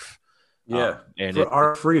his life. Yeah, and for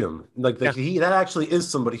our freedom. Like that actually is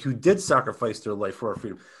somebody who did sacrifice their life for our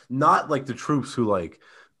freedom. Not like the troops who like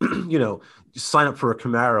sign up for a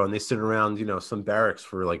Camaro and they sit around, some barracks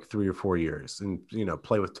for like 3 or 4 years and,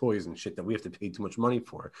 play with toys and shit that we have to pay too much money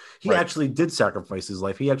for. He actually did sacrifice his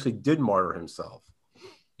life. He actually did martyr himself.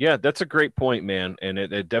 Yeah, that's a great point, man. And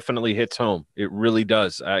it definitely hits home. It really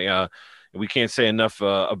does. We can't say enough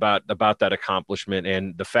about that accomplishment,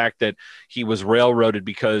 and the fact that he was railroaded,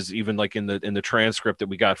 because even like in the transcript that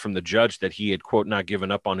we got from the judge, that he had, quote, not given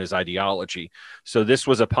up on his ideology. So this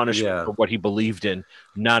was a punishment for what he believed in,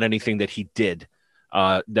 not anything that he did.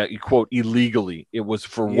 That, quote, illegally. It was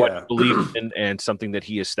for what he believed in and something that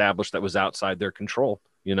he established that was outside their control.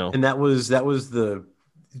 And that was the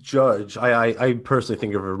judge. I personally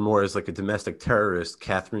think of her more as like a domestic terrorist,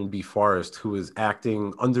 Catherine B. Forrest, who was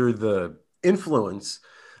acting under the influence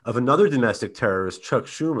of another domestic terrorist, Chuck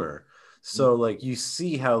Schumer. So like you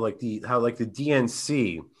see how the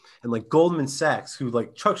DNC and like Goldman Sachs, who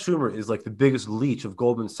like Chuck Schumer is like the biggest leech of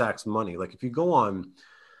Goldman Sachs money. Like if you go on,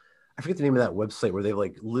 I forget the name of that website where they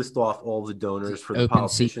like list off all the donors for the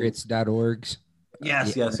politicians. OpenSecrets.org.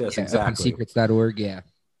 Yes, exactly. OpenSecrets.org. Yeah.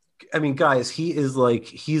 I mean, guys, he's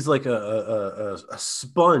like a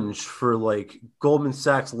sponge for like Goldman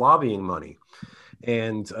Sachs lobbying money.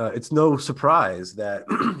 And it's no surprise that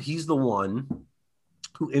he's the one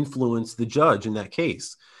who influenced the judge in that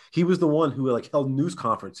case. He was the one who like held news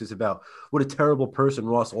conferences about what a terrible person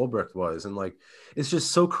Ross Ulbricht was. And like, it's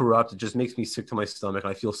just so corrupt. It just makes me sick to my stomach.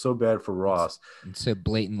 I feel so bad for Ross. It's so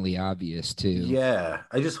blatantly obvious too. Yeah.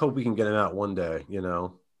 I just hope we can get him out one day,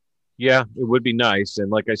 Yeah, it would be nice.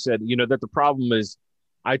 And like I said, that the problem is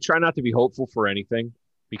I try not to be hopeful for anything,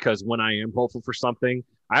 because when I am hopeful for something,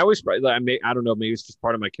 I don't know, maybe it's just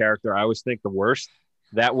part of my character. I always think the worst.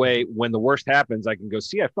 That way, when the worst happens, I can go,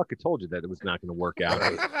 see, I fucking told you that it was not going to work out.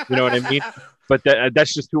 You know what I mean? But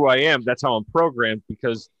that's just who I am. That's how I'm programmed,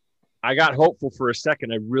 because I got hopeful for a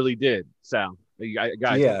second. I really did, Sal.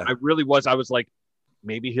 I really was. I was like,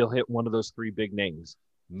 maybe he'll hit one of those 3 big names.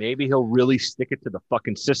 Maybe he'll really stick it to the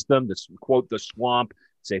fucking system, this quote, the swamp,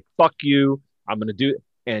 say, fuck you, I'm going to do it.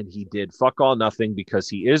 And he did fuck all nothing, because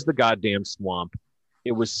he is the goddamn swamp.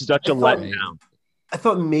 It was such a letdown. I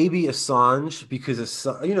thought maybe Assange, because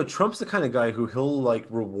Trump's the kind of guy who he'll like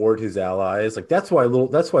reward his allies. Like that's why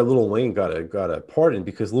Lil Wayne got a pardon,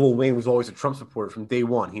 because Lil Wayne was always a Trump supporter from day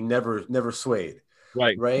one. He never swayed.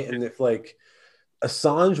 Right. And if like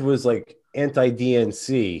Assange was like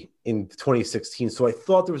anti-DNC in 2016, so I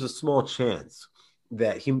thought there was a small chance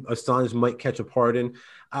that Assange might catch a pardon.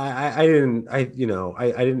 I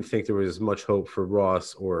didn't think there was much hope for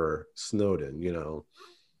Ross or Snowden.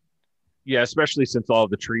 Yeah, especially since all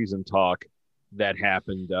the treason talk that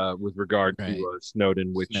happened with regard to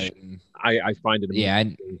Snowden, which I find it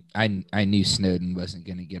amazing. Yeah, I knew Snowden wasn't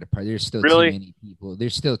going to get a part. There's still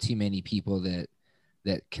too many people that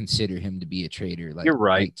consider him to be a traitor. Like, you're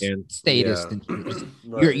right, like and statist and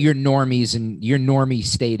your normies and your normie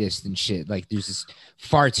statist and shit. Like there's just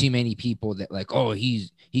far too many people that like, oh,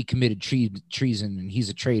 he committed treason and he's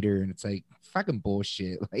a traitor, and it's like fucking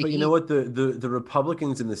bullshit. Like, but you know what? The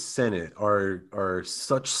Republicans in the Senate are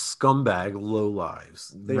such scumbag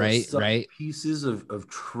lowlives. They are such pieces of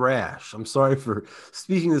trash. I'm sorry for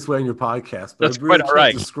speaking this way on your podcast, but that's I really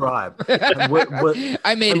can't describe.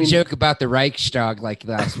 I made a joke about the Reichstag like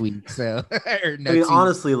last week. So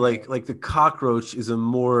honestly, like the cockroach is a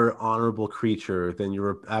more honorable creature than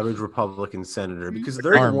your average Republican senator, because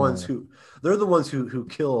they're the ones who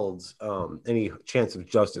killed any chance of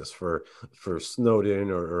justice for Snowden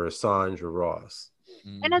or Assange or Ross.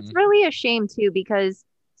 And it's really a shame too, because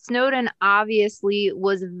Snowden obviously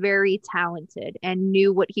was very talented and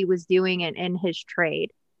knew what he was doing in his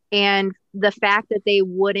trade. And the fact that they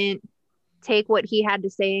wouldn't take what he had to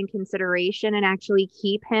say in consideration and actually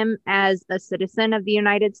keep him as a citizen of the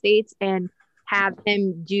United States and have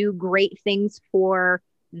him do great things for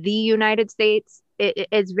the United States,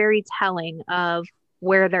 it's very telling of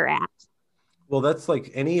where they're at. Well, that's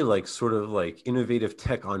like any like sort of like innovative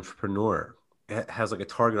tech entrepreneur has like a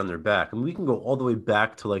target on their back. And we can go all the way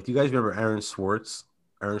back to like, do you guys remember Aaron Swartz?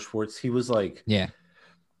 Aaron Swartz, he was like, Yeah.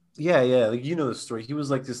 yeah, like you know the story. He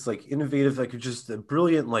was like this like innovative, like just a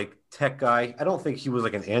brilliant like tech guy. I don't think he was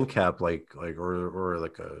like an ANCAP like or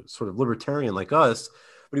like a sort of libertarian like us,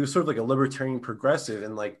 but he was sort of like a libertarian progressive,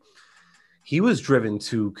 and like he was driven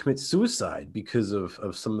to commit suicide because of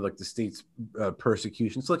some of like the state's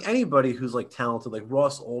persecution. So like anybody who's like talented, like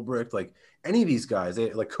Ross Ulbricht, like any of these guys,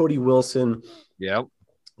 like Cody Wilson, Yeah.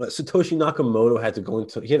 Satoshi Nakamoto had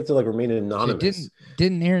to like remain anonymous. So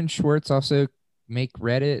didn't Aaron Schwartz also make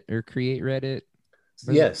Reddit or create Reddit?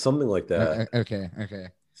 Yeah, something like that. Okay.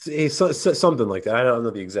 Something like that. I don't know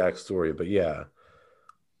the exact story, but yeah.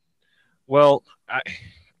 Well,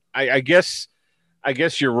 I guess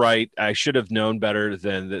you're right. I should have known better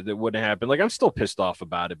than that wouldn't happen. Like, I'm still pissed off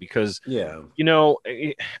about it because, yeah, you know,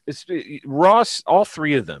 it's Ross, all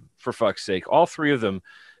three of them, for fuck's sake, all three of them.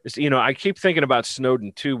 You know, I keep thinking about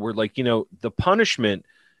Snowden too, where like, you know, the punishment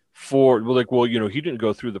for like, well, you know, he didn't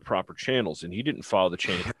go through the proper channels and he didn't follow the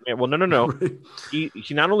chain. Well, no. Right. He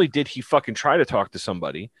not only did he fucking try to talk to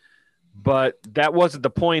somebody, but that wasn't the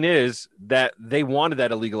point. Is that they wanted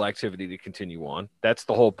that illegal activity to continue on. That's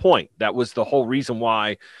the whole point. That was the whole reason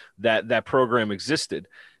why that program existed.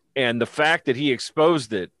 And the fact that he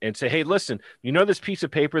exposed it and say, hey, listen, you know this piece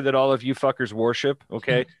of paper that all of you fuckers worship,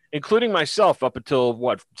 okay, including myself up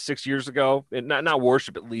until, 6 years ago? And not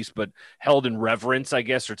worship at least, but held in reverence, I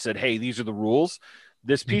guess, or said, hey, these are the rules.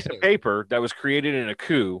 This piece of paper that was created in a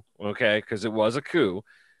coup, okay, because it was a coup,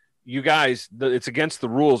 you guys, it's against the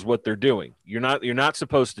rules what they're doing. You're not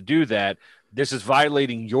supposed to do that. This is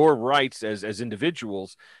violating your rights as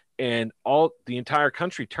individuals. And the entire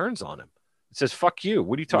country turns on him. It says, fuck you.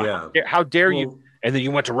 What are you talking about? How dare you? And then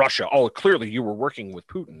you went to Russia. Oh, clearly you were working with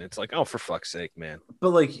Putin. It's like, oh, for fuck's sake, man. But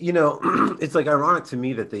like, you know, it's like ironic to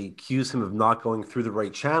me that they accuse him of not going through the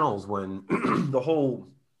right channels when the whole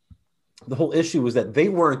issue was that they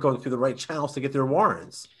weren't going through the right channels to get their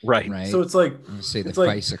warrants. Right. So it's like, say the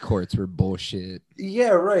FISA courts were bullshit. Yeah,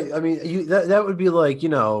 right. I mean, that would be like, you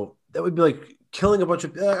know, that would be like killing a bunch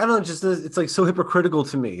of, I don't know, just it's like so hypocritical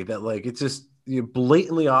to me that like it's just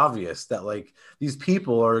blatantly obvious that like these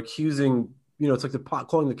people are accusing, you know, it's like the pot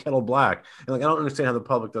calling the kettle black, and like I don't understand how the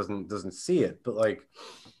public doesn't see it, but like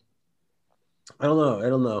I don't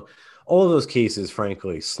know. All of those cases,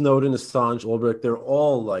 frankly, Snowden, Assange, Ulbricht, they're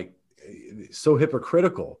all like so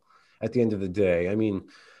hypocritical at the end of the day. I mean,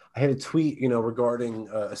 I had a tweet, you know, regarding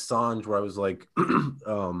Assange where I was like,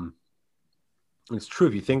 it's true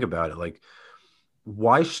if you think about it, like,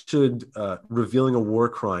 why should revealing a war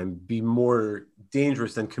crime be more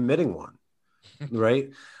dangerous than committing one?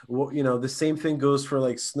 Right. Well, you know, the same thing goes for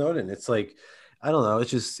like Snowden. It's like, I don't know.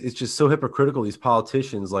 It's just so hypocritical. These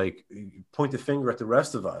politicians like point the finger at the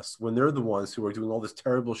rest of us when they're the ones who are doing all this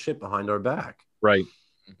terrible shit behind our back. Right.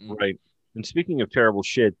 Mm-hmm. Right. And speaking of terrible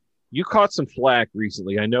shit, you caught some flack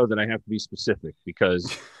recently. I know that I have to be specific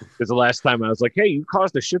because the last time I was like, hey, you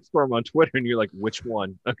caused a shitstorm on Twitter. And you're like, which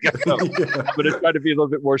one? Okay, no. Yeah. But I tried to be a little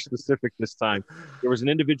bit more specific this time. There was an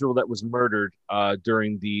individual that was murdered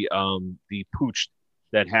during the putsch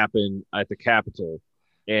that happened at the Capitol.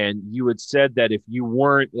 And you had said that if you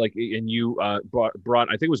weren't like, and you brought,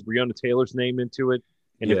 I think it was Breonna Taylor's name into it.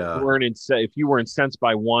 And if you were incensed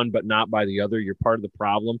by one, but not by the other, you're part of the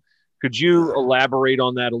problem. Could you elaborate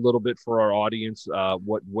on that a little bit for our audience?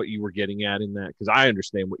 What you were getting at in that? Because I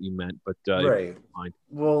understand what you meant, but right.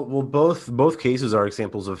 Well, both cases are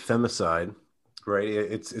examples of femicide, right?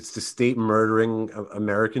 It's the state murdering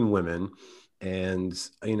American women, and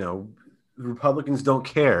you know, Republicans don't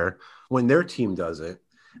care when their team does it,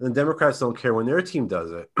 and the Democrats don't care when their team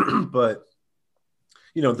does it. But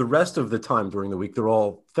you know, the rest of the time during the week, they're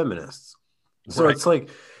all feminists. So It's like,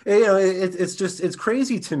 you know, it's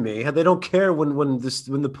crazy to me how they don't care when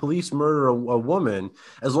the police murder a woman,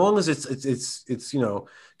 as long as it's you know,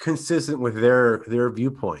 consistent with their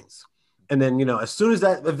viewpoints. And then, you know, as soon as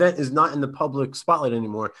that event is not in the public spotlight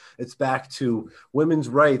anymore, it's back to women's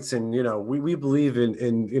rights. And, you know, we believe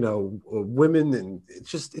in you know, women, and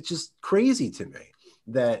it's just crazy to me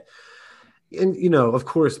that, and, you know, of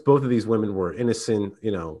course, both of these women were innocent.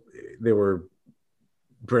 You know,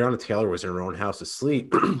 Breonna Taylor was in her own house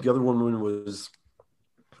asleep. The other woman was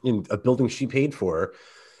in a building she paid for.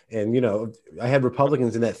 And, you know, I had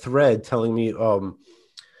Republicans in that thread telling me,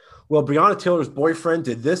 well, Breonna Taylor's boyfriend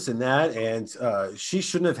did this and that, and she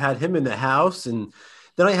shouldn't have had him in the house. And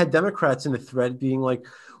then I had Democrats in the thread being like,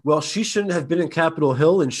 well, she shouldn't have been in Capitol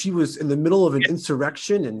Hill, and she was in the middle of an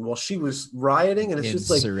insurrection, and while she was rioting, and it's just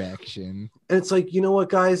like insurrection. And it's like, you know what,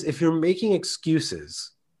 guys, if you're making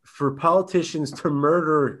excuses for politicians to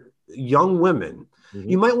murder young women,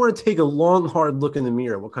 you might want to take a long, hard look in the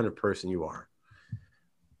mirror what kind of person you are.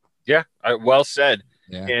 Yeah, well said.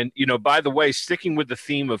 Yeah. And, you know, by the way, sticking with the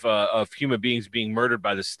theme of human beings being murdered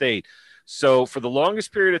by the state. So for the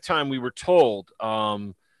longest period of time, we were told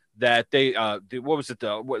that what was it?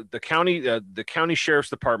 The county sheriff's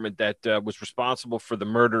department that was responsible for the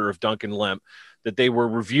murder of Duncan Lemp, that they were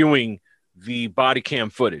reviewing the body cam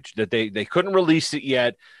footage, that they couldn't release it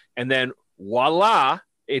yet. And then voila,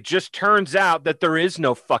 it just turns out that there is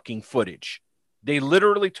no fucking footage. They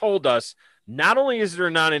literally told us, not only is there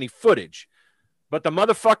not any footage, but the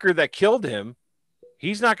motherfucker that killed him,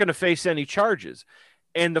 he's not going to face any charges.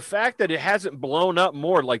 And the fact that it hasn't blown up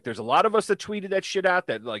more, like there's a lot of us that tweeted that shit out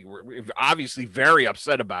that like we're obviously very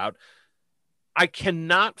upset about. I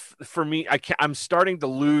cannot, for me, I'm starting to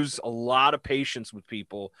lose a lot of patience with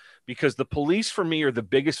people because the police for me are the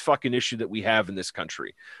biggest fucking issue that we have in this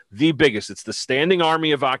country. The biggest. It's the standing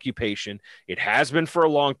army of occupation. It has been for a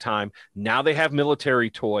long time. Now they have military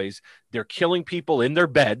toys. They're killing people in their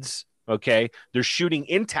beds. Okay. They're shooting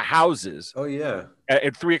into houses. Oh yeah.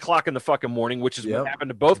 At 3 o'clock in the fucking morning, which is what happened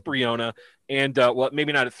to both Breonna and well,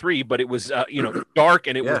 maybe not at 3, but it was dark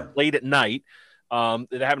and it was late at night.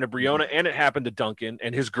 It happened to Breonna and it happened to Duncan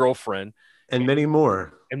and his girlfriend and many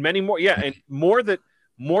more. Yeah. And more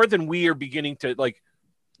than we are beginning to like,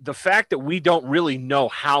 the fact that we don't really know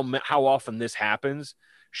how often this happens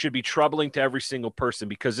should be troubling to every single person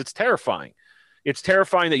because it's terrifying. It's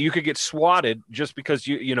terrifying that you could get swatted just because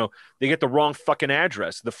you know they get the wrong fucking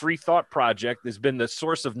address. The Free Thought Project has been the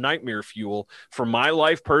source of nightmare fuel for my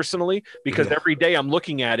life personally because every day I'm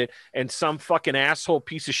looking at it and some fucking asshole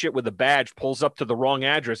piece of shit with a badge pulls up to the wrong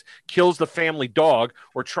address, kills the family dog,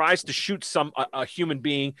 or tries to shoot a human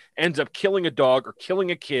being, ends up killing a dog or killing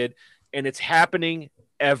a kid, and it's happening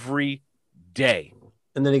every day.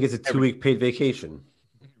 And then he gets a 2-week paid vacation.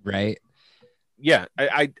 Right. Yeah,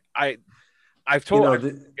 I've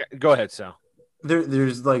told go ahead, Sal.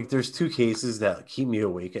 There's 2 cases that keep me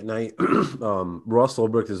awake at night. Ross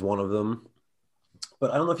Ulbricht is one of them,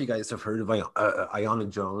 but I don't know if you guys have heard of Aiyana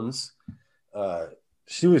Jones.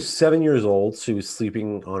 She was 7 years old. She was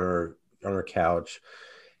sleeping on her couch,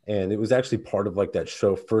 and it was actually part of like that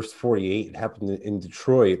show First 48. It happened in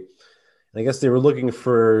Detroit, and I guess they were looking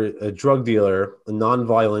for a drug dealer, a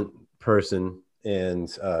nonviolent person, and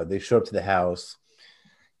they show up to the house.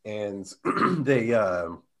 And they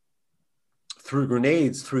threw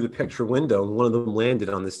grenades through the picture window, and one of them landed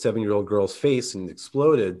on this 7-year-old girl's face and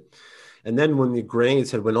exploded. And then when the grenades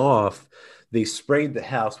had went off, they sprayed the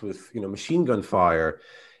house with machine gun fire.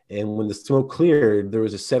 And when the smoke cleared, there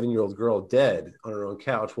was a 7-year-old girl dead on her own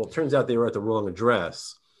couch. Well, it turns out they were at the wrong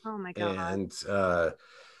address. Oh my God. And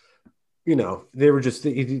they were just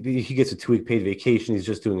he gets a 2-week paid vacation. He's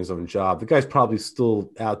just doing his own job. The guy's probably still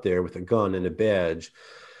out there with a gun and a badge.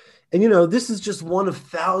 And, this is just one of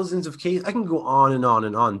thousands of cases. I can go on and on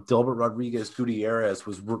and on. Delbert Rodriguez Gutierrez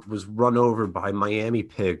was run over by Miami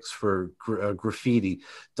pigs for graffiti.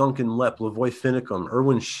 Duncan Lepp, Lavoy Finicum,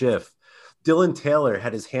 Irwin Schiff. Dylan Taylor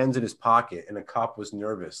had his hands in his pocket, and a cop was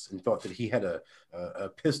nervous and thought that he had a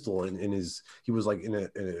pistol in his – he was like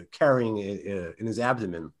carrying it in his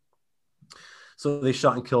abdomen. So they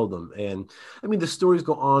shot and killed him. And I mean, the stories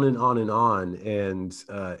go on and on and on. And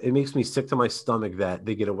it makes me sick to my stomach that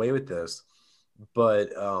they get away with this. But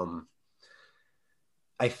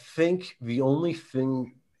I think the only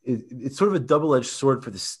thing, it's sort of a double-edged sword for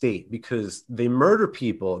the state because they murder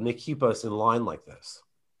people and they keep us in line like this.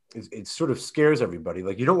 It sort of scares everybody.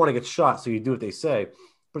 Like, you don't want to get shot, so you do what they say.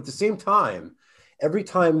 But at the same time, every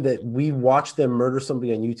time that we watch them murder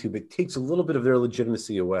somebody on YouTube, it takes a little bit of their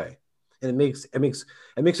legitimacy away. And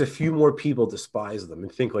it makes a few more people despise them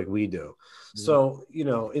and think like we do. Yeah. So,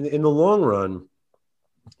 in the long run,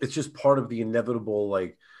 it's just part of the inevitable,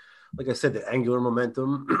 like I said, the angular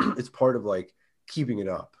momentum. It's part of like keeping it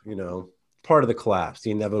up, part of the collapse,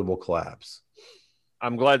 the inevitable collapse.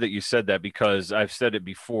 I'm glad that you said that because I've said it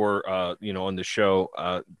before, on the show,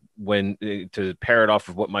 to pair it off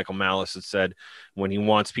of what Michael Malice had said, when he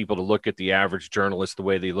wants people to look at the average journalist the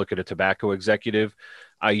way they look at a tobacco executive.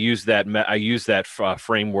 I use that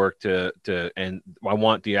framework and I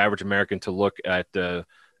want the average American to look at a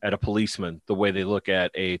policeman the way they look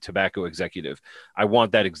at a tobacco executive. I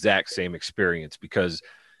want that exact same experience because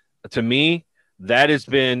to me, that has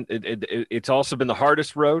been it's also been the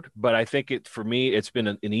hardest road, but I think for me it's been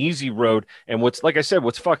an easy road. And like I said,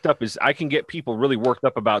 what's fucked up is I can get people really worked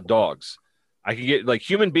up about dogs. I can get like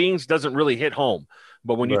human beings doesn't really hit home,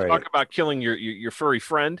 but when you talk about killing your furry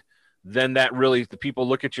friend, then that really, the people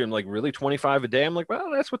look at you and like, really 25 a day? I'm like, well,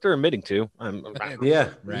 that's what they're admitting to. Yeah,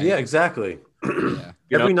 exactly. Yeah.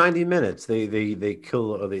 Every 90 minutes, they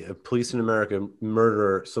kill, the police in America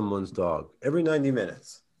murder someone's dog. Every 90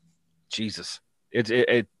 minutes. Jesus.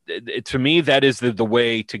 It to me, that is the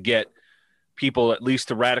way to get people at least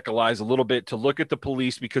to radicalize a little bit, to look at the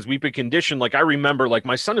police, because we've been conditioned. Like I remember, like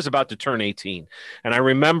my son is about to turn 18, and I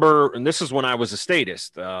remember, and this is when I was a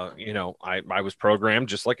statist, I was programmed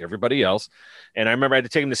just like everybody else. And I remember I had to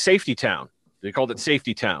take him to Safety Town. They called it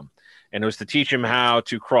Safety Town. And it was to teach him how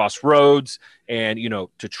to cross roads and,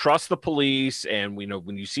 to trust the police. And,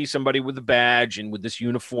 when you see somebody with a badge and with this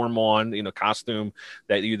uniform on, costume,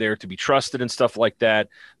 that you're there to be trusted and stuff like that.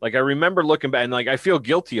 Like, I remember looking back and like, I feel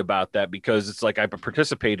guilty about that, because it's like I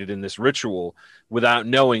participated in this ritual without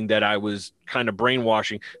knowing that I was kind of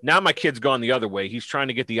brainwashing. Now my kid's gone the other way. He's trying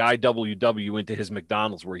to get the IWW into his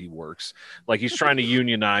McDonald's where he works. Like, he's trying to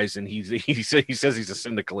unionize, and he says he's a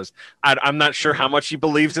syndicalist. I'm not sure how much he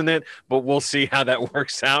believes in it, but we'll see how that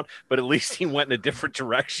works out. But at least he went in a different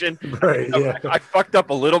direction. Right. Yeah. I fucked up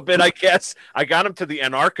a little bit, I guess. I got him to the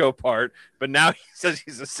anarcho part, but now he says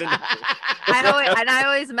he's a syndicalist. I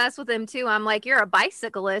always mess with him too. I'm like, you're a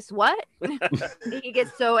bicyclist. What? He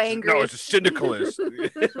gets so angry. No, it's a syndicalist.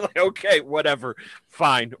 Like, okay, whatever.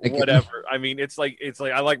 Fine. Whatever. I mean, it's like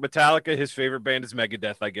I like Metallica. His favorite band is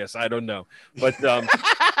Megadeth, I guess. I don't know. But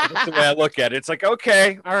that's the way I look at it. It's like,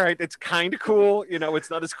 okay, all right, it's kind of cool. It's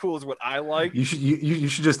not as cool as what I like. You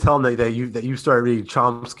should just tell him that you started reading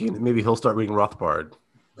Chomsky, and maybe he'll start reading Rothbard.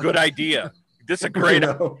 Good idea. This is a great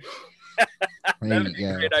know. That'd be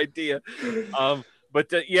a great idea.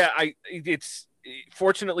 It's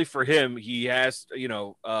fortunately for him, he has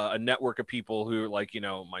a network of people who, like,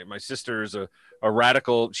 my sister is a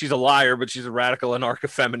radical. She's a liar, but she's a radical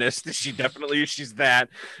anarcho-feminist. She's that.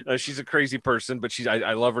 She's a crazy person, but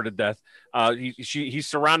I love her to death. He's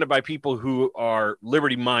surrounded by people who are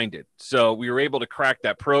liberty-minded, so we were able to crack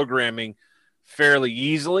that programming fairly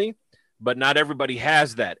easily. But not everybody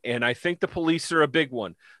has that. And I think the police are a big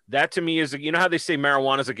one. That to me is, how they say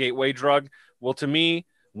marijuana is a gateway drug? Well, to me,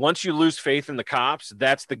 once you lose faith in the cops,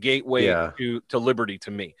 that's the gateway to liberty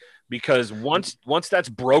to me. Because once that's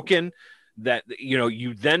broken, that,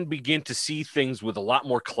 you then begin to see things with a lot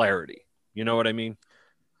more clarity. You know what I mean?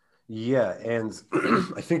 Yeah. And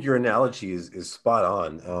I think your analogy is spot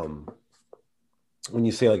on. When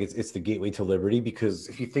you say like it's the gateway to liberty, because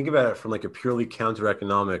if you think about it from like a purely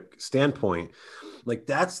counter-economic standpoint, like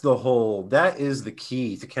that is the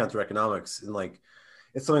key to counter-economics. And like,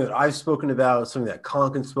 it's something that I've spoken about, something that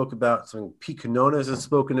Conklin spoke about, something Pete Quinones has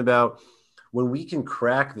spoken about. When we can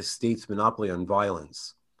crack the state's monopoly on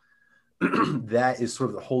violence, that is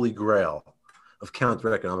sort of the holy grail of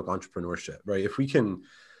counter-economic entrepreneurship, right? If we can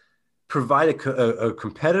provide a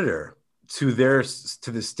competitor to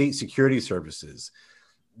the state security services,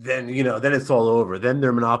 then it's all over. Then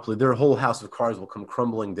their monopoly, their whole house of cards will come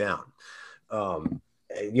crumbling down.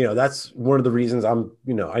 That's one of the reasons I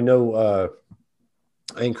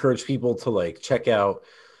encourage people to like check out.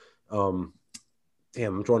 I'm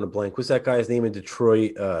drawing a blank. What's that guy's name in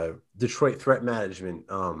Detroit? Detroit Threat Management.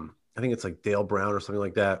 I think it's like Dale Brown or something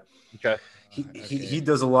like that. Okay. He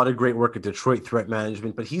does a lot of great work at Detroit Threat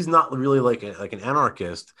Management, but he's not really like an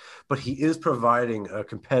anarchist, but he is providing a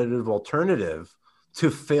competitive alternative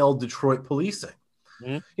to failed Detroit policing.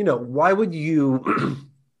 Mm-hmm. Why would you,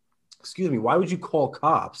 why would you call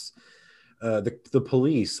cops, the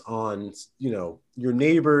police on, your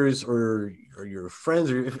neighbors or your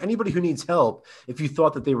friends, or if anybody who needs help, if you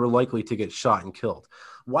thought that they were likely to get shot and killed?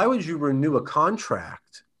 Why would you renew a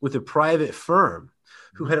contract with a private firm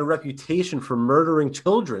who had a reputation for murdering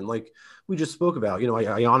children, like we just spoke about,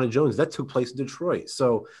 Ayanna Jones, that took place in Detroit.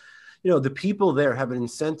 So, the people there have an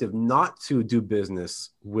incentive not to do business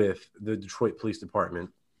with the Detroit Police Department.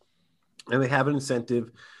 And they have an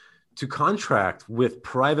incentive to contract with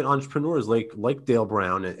private entrepreneurs like Dale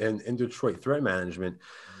Brown and Detroit Threat Management.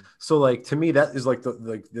 So like, to me, that is like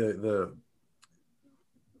the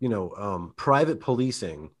private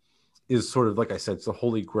policing is sort of, like I said, it's the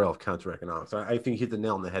holy grail of counter-economics. I think you hit the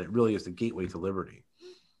nail on the head. It really is the gateway to liberty.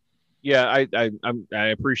 Yeah, I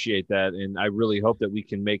appreciate that, and I really hope that we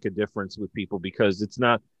can make a difference with people, because it's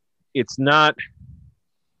not the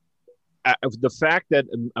fact that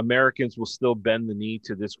Americans will still bend the knee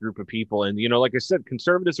to this group of people. And like I said,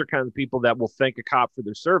 conservatives are kind of the people that will thank a cop for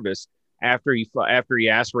their service after he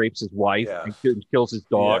ass rapes his wife and kills his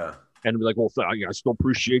dog, and be like, "Well, I still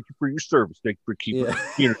appreciate you for your service. Thank you for keeping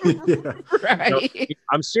Right.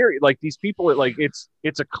 I'm serious. Like these people,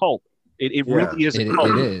 it's a cult. It really is a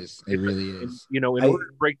cult. It is. It really is. And, in order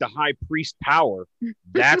to break the high priest power,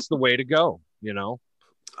 that's the way to go.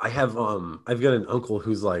 I've got an uncle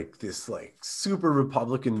who's like this super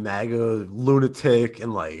Republican MAGA lunatic,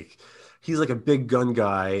 and he's like a big gun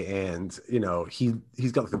guy, and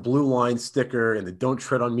he's got the blue line sticker and the "Don't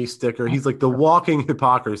Tread on Me" sticker. He's like the walking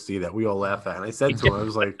hypocrisy that we all laugh at. And I said to him, I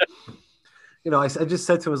was like, I just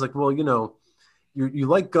said to him, I was like, well, you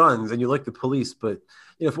like guns and you like the police, but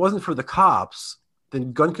if it wasn't for the cops,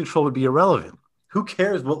 then gun control would be irrelevant. Who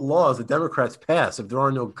cares what laws the Democrats pass if there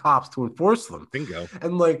are no cops to enforce them? Bingo.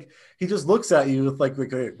 And he just looks at you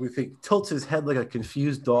with he tilts his head like a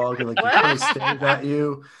confused dog, and he kind of stares at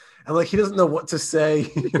you, and he doesn't know what to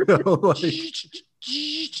say.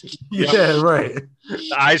 Yeah, right.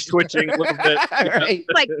 The eyes twitching a little bit. Right.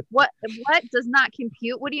 What does not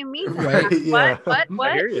compute? What do you mean? Right, yeah. What?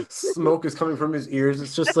 I hear you. Smoke is coming from his ears.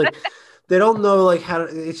 It's just they don't know how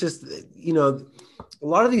to. It's just a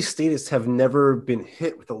lot of these statists have never been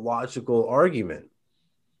hit with a logical argument.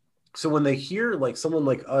 So when they hear someone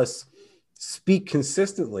like us speak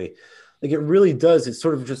consistently, it really does. It's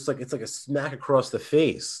sort of just it's like a smack across the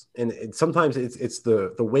face. And sometimes it's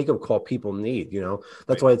the wake up call people need,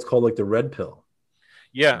 that's why it's called the red pill.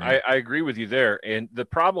 Yeah, right. I agree with you there. And the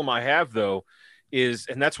problem I have though is,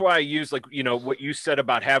 and that's why I use what you said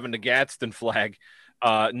about having the Gadsden flag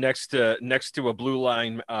next to a blue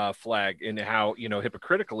line flag, and how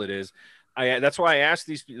hypocritical it is. That's why I asked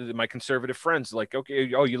my conservative friends, okay,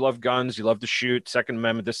 you love guns, you love to shoot, Second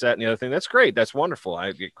Amendment, this, that, and the other thing. That's great. That's wonderful.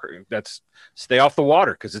 That's stay off the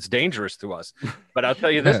water because it's dangerous to us. But I'll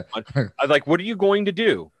tell you this, what are you going to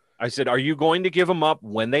do? I said, are you going to give them up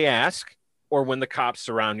when they ask or when the cops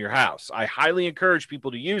surround your house? I highly encourage people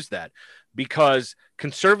to use that, because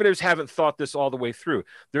conservatives haven't thought this all the way through.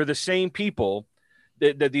 They're the same people,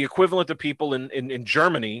 the equivalent of people in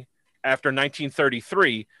Germany after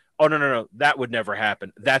 1933. Oh, no, that would never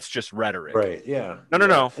happen. That's just rhetoric. Right, yeah.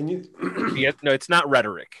 No. And no, it's not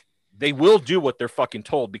rhetoric. They will do what they're fucking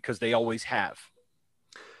told because they always have.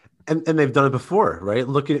 And they've done it before, right?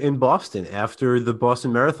 Look in Boston after the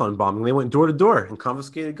Boston Marathon bombing. They went door to door and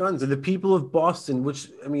confiscated guns. And the people of Boston, which,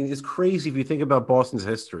 is crazy if you think about Boston's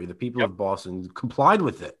history, the people of Boston complied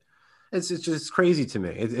with it. It's just crazy to me.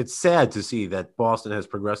 It's sad to see that Boston has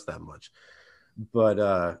progressed that much.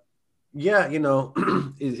 But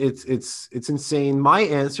it's insane. My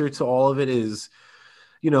answer to all of it is,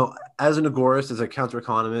 as an agorist, as a counter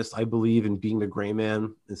economist, I believe in being the gray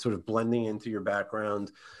man and sort of blending into your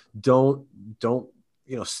background. Don't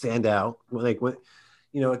stand out. The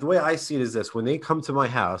way I see it is this: when they come to my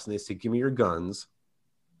house and they say, "Give me your guns,"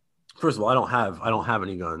 first of all, I don't have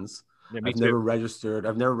any guns. Yeah, I've never registered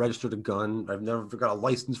a gun. I've never got a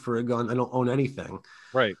license for a gun. I don't own anything.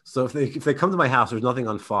 Right. So if they come to my house, there's nothing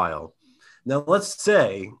on file. Now, let's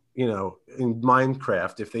say, in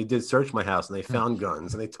Minecraft, if they did search my house and they found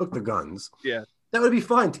guns and they took the guns, that would be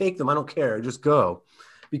fine. Take them. I don't care. Just go.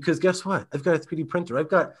 Because guess what? I've got a 3D printer. I've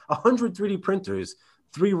got 100 3D printers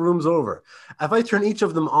 3 rooms over. If I turn each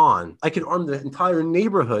of them on, I can arm the entire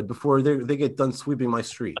neighborhood before they get done sweeping my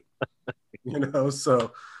street.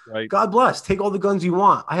 So right. God bless. Take all the guns you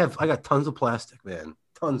want. I got tons of plastic, man.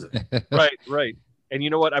 Tons of it. Right. And you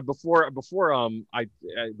know what? Before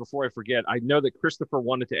I forget, I know that Christopher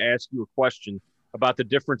wanted to ask you a question about the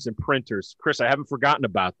difference in printers. Chris, I haven't forgotten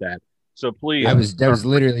about that. So please. I was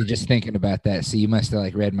literally just thinking about that. So you must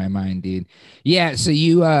have read my mind, dude. Yeah. So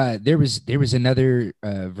you there was another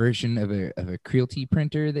version of a Creality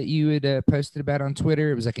printer that you had posted about on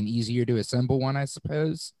Twitter. It was an easier to assemble one, I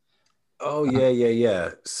suppose. Oh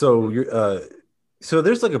yeah. So so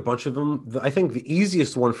there's a bunch of them. I think the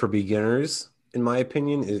easiest one for beginners, in my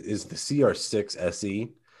opinion, is the CR6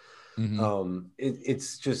 SE. Mm-hmm.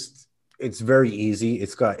 It's very easy.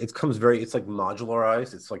 It's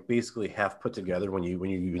modularized. It's basically half put together when you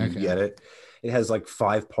get it. It has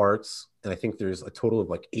 5 parts, and I think there's a total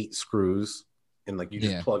of 8 screws, and you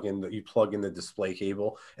just plug in the display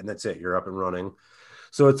cable, and that's it. You're up and running.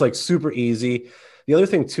 So it's super easy. The other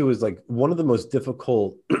thing too is one of the most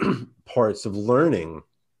difficult parts of learning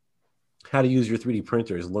how to use your 3D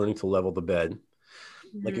printer is learning to level the bed.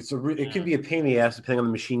 It can be a pain in the ass depending on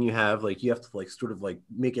the machine you have. You have to sort of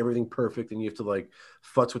make everything perfect, and you have to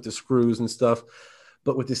futz with the screws and stuff.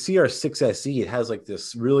 But with the CR6 SE, it has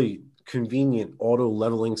this really convenient auto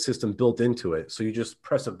leveling system built into it. So you just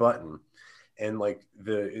press a button, and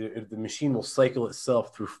the machine will cycle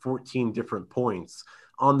itself through 14 different points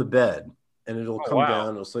on the bed, and it'll Oh, come wow.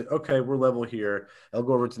 down. It'll say, okay, we're level here. I'll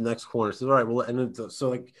go over to the next corner. It says, all right, well, and so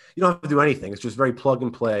like you don't have to do anything. It's just very plug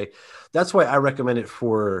and play. That's why I recommend it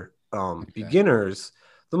for beginners.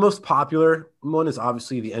 The most popular one is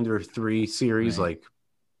obviously the Ender 3 series. Right. Like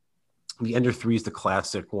the Ender 3 is the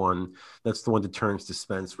classic one. That's the one that Turns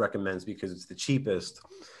Dispense recommends because it's the cheapest.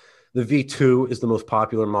 The V2 is the most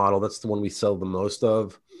popular model. That's the one we sell the most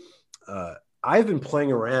of. I've been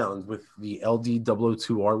playing around with the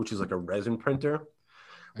LD002R, which is like a resin printer,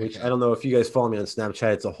 which Okay. I don't know if you guys follow me on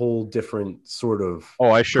Snapchat. It's a whole different sort of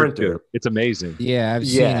Oh, I sure printer. do. It's amazing. Yeah, I've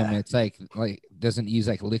seen Yeah. them. It's like doesn't use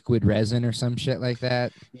like liquid resin or some shit like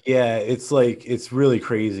that. Yeah, it's like it's really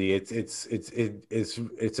crazy. It's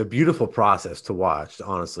a beautiful process to watch.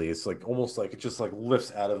 Honestly, it's like almost like it just like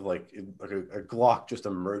lifts out of like a Glock just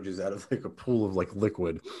emerges out of like a pool of like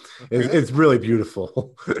liquid. It's really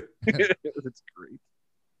beautiful. That's great.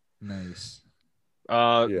 Nice.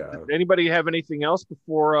 Yeah. Does anybody have anything else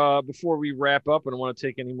before we wrap up? I don't want to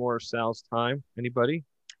take any more of Sal's time. Anybody?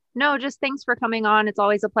 No, just thanks for coming on. It's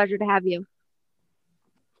always a pleasure to have you.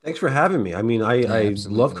 Thanks for having me. I mean, I love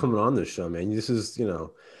absolutely. coming on this show, man. This is,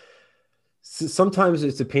 sometimes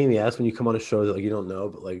it's a pain in the ass when you come on a show that like you don't know,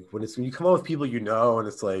 but like when you come on with people and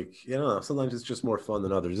it's like, sometimes it's just more fun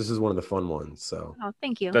than others. This is one of the fun ones. So Oh,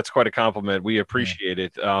 thank you. That's quite a compliment. We appreciate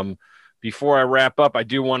it. Before I wrap up, I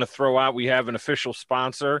do want to throw out we have an official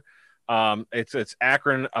sponsor. It's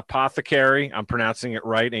Akron Apothecary. I'm pronouncing it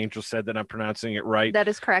right. Angel said that I'm pronouncing it right. That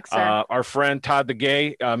is correct, sir. Our friend Todd the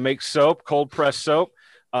Gay makes soap, cold pressed soap.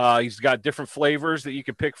 He's got different flavors that you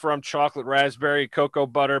can pick from: chocolate, raspberry, cocoa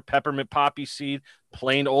butter, peppermint poppy seed,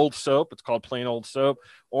 plain old soap. It's called plain old soap,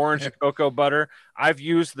 orange and cocoa butter. I've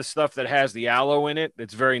used the stuff that has the aloe in it.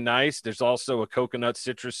 It's very nice. There's also a coconut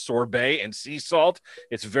citrus sorbet and sea salt.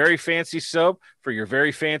 It's very fancy soap for your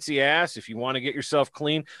very fancy ass. If you want to get yourself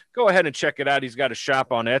clean, go ahead and check it out. He's got a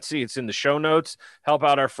shop on Etsy. It's in the show notes. Help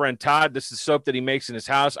out our friend Todd. This is soap that he makes in his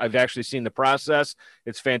house. I've actually seen the process.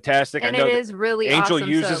 It's fantastic. And I know it is really Angel awesome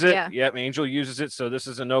uses soap, it. yeah. Yep, Angel uses it. So this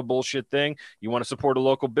is a no bullshit thing. You want to support a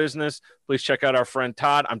local business, please check out our friend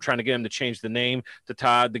Todd. I'm trying to get him to change the name to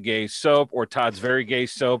Todd the Gay Soap or Todd's Very Gay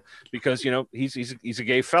Soap because he's a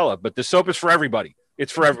gay fella. But the soap is for everybody.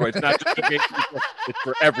 It's for everybody. It's not just for gay people. It's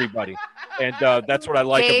for everybody. And that's what I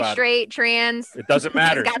like Gay, about straight, trans. it. It doesn't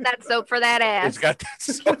matter. It's got that soap for that ass. It's got that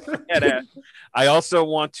soap for that ass. I also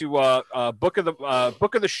want to book of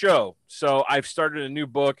the show. So I've started a new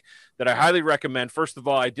book that I highly recommend. First of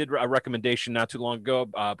all, I did a recommendation not too long ago,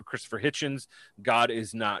 Christopher Hitchens, God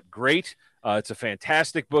Is Not Great. It's a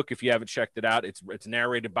fantastic book. If you haven't checked it out, it's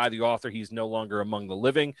narrated by the author. He's no longer among the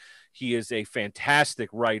living. He is a fantastic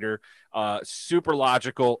writer, super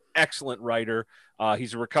logical, excellent writer.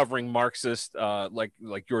 He's a recovering Marxist, like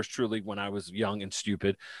yours truly when I was young and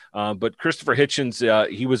stupid. But Christopher Hitchens,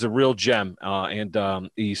 he was a real gem, and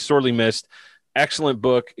he's sorely missed. Excellent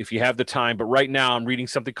book if you have the time. But right now I'm reading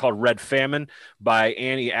something called Red Famine by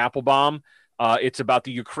Annie Applebaum. It's about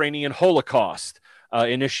the Ukrainian Holocaust.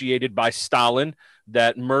 Initiated by Stalin,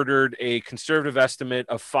 that murdered a conservative estimate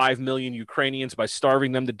of 5 million Ukrainians by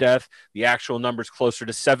starving them to death. The actual number is closer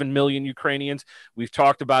to 7 million Ukrainians. We've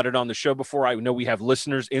talked about it on the show before. I know we have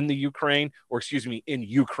listeners in the Ukraine, in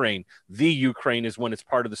Ukraine. The Ukraine is when it's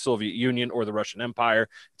part of the Soviet Union or the Russian Empire.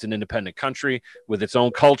 It's an independent country with its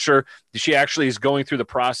own culture. She actually is going through the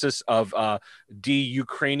process of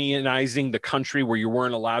de-Ukrainianizing the country, where you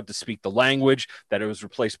weren't allowed to speak the language, that it was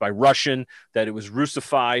replaced by Russian, that it was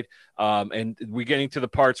Russified. And we're getting to the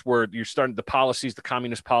parts where you're starting the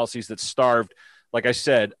communist policies that starved, like I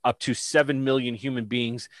said, up to 7 million human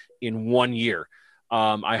beings in 1 year.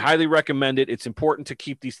 I highly recommend it. It's important to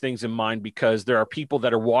keep these things in mind because there are people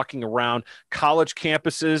that are walking around college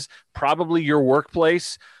campuses, probably your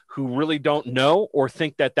workplace, who really don't know or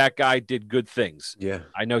think that guy did good things. Yeah,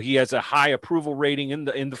 I know he has a high approval rating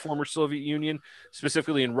in the former Soviet Union,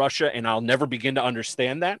 specifically in Russia, and I'll never begin to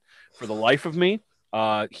understand that for the life of me.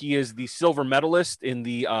 He is the silver medalist in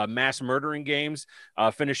the mass murdering games,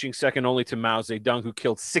 finishing second only to Mao Zedong, who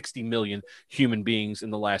killed 60 million human beings in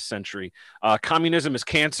the last century. Communism is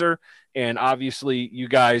cancer, and obviously, you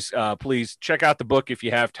guys, please check out the book if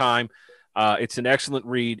you have time. It's an excellent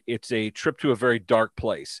read. It's a trip to a very dark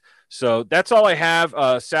place. So that's all I have.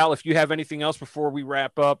 Sal, if you have anything else before we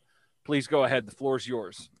wrap up, please go ahead. The floor is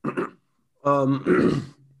yours.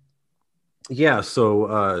 Yeah.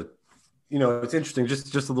 So, it's interesting.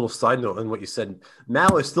 Just a little side note on what you said.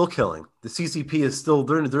 Mao is still killing. The CCP is still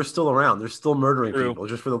they're still around. They're still murdering people.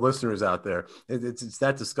 Just for the listeners out there, it's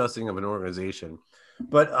that disgusting of an organization.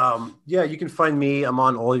 But you can find me. I'm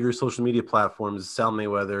on all your social media platforms. Sal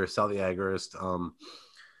Mayweather, Sal the Agorist.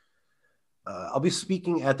 I'll be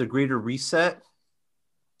speaking at the Greater Reset.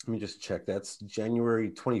 Let me just check. That's January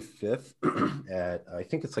 25th at, I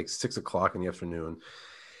think it's like 6 o'clock in the afternoon.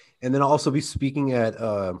 And then I'll also be speaking at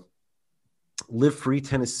Live Free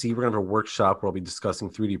Tennessee. We're going to have a workshop where I'll be discussing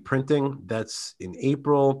 3D printing. That's in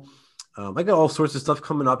April. I got all sorts of stuff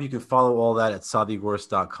coming up. You can follow all that at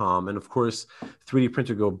sadigors.com. And of course, 3D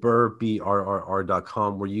Printer Go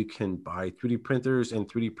BRR.com, where you can buy 3D printers and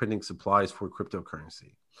 3D printing supplies for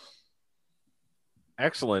cryptocurrency.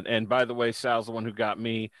 Excellent. And by the way, Sal's the one who got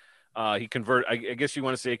me. I guess you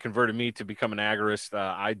want to say converted me to become an agorist.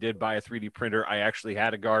 I did buy a 3D printer. I actually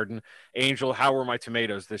had a garden. Angel, how were my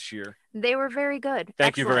tomatoes this year? They were very good.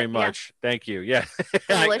 Thank you very much. Yeah. Thank you. Yeah.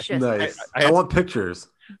 Delicious. Nice. I want pictures.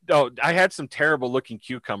 No, I had some terrible looking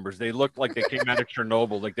cucumbers. They looked like they came out of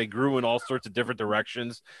Chernobyl. Like they grew in all sorts of different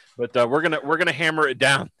directions. But we're gonna hammer it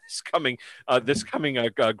down this coming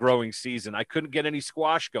growing season. I couldn't get any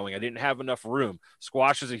squash going. I didn't have enough room.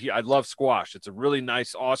 Squash is I love squash. It's a really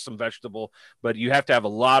nice, awesome vegetable, but you have to have a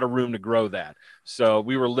lot of room to grow that. So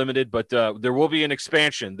we were limited. But there will be an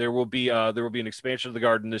expansion. There will be an expansion of the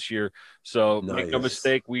garden this year. So nice. Make no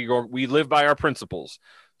mistake, we live by our principles.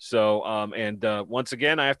 So, once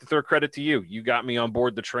again, I have to throw credit to you. You got me on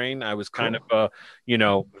board the train. I was kind of,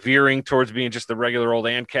 veering towards being just the regular old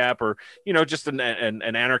ANCAP or, just an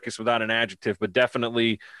anarchist without an adjective, but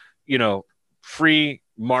definitely, free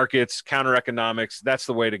markets, counter economics. That's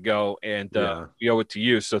the way to go. And we owe it to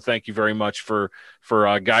you. So thank you very much for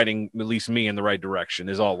guiding at least me in the right direction,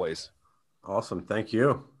 as always. Awesome. Thank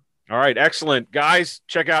you. All right. Excellent. Guys,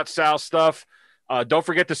 check out Sal's stuff. Don't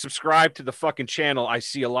forget to subscribe to the fucking channel. I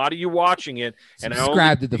see a lot of you watching it, and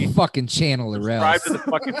subscribe to the fucking channel, or else. Subscribe to the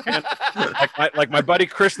fucking channel. like my buddy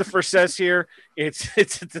Christopher says here, it's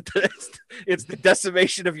the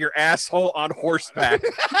decimation of your asshole on horseback.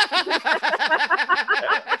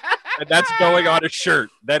 And that's going on a shirt.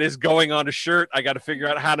 That is going on a shirt. I got to figure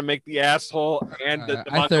out how to make the asshole and the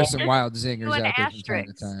I throw some wild zingers out there from time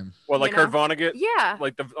to time. Well, like Kurt Vonnegut? Yeah.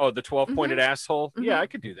 Like the 12-pointed asshole? Mm-hmm. Yeah, I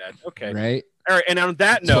could do that. Okay. Right. All right. And on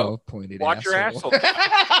that note, watch your asshole.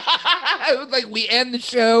 It was like we end the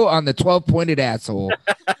show on the 12-pointed asshole.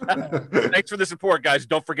 Thanks for the support, guys.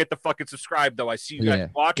 Don't forget to fucking subscribe, though. I see you guys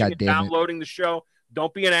watching and downloading the show.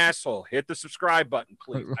 Don't be an asshole. Hit the subscribe button,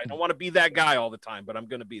 please. I don't want to be that guy all the time, but I'm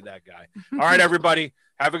going to be that guy. All right, everybody.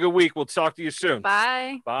 Have a good week. We'll talk to you soon.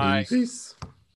 Bye. Bye. Peace.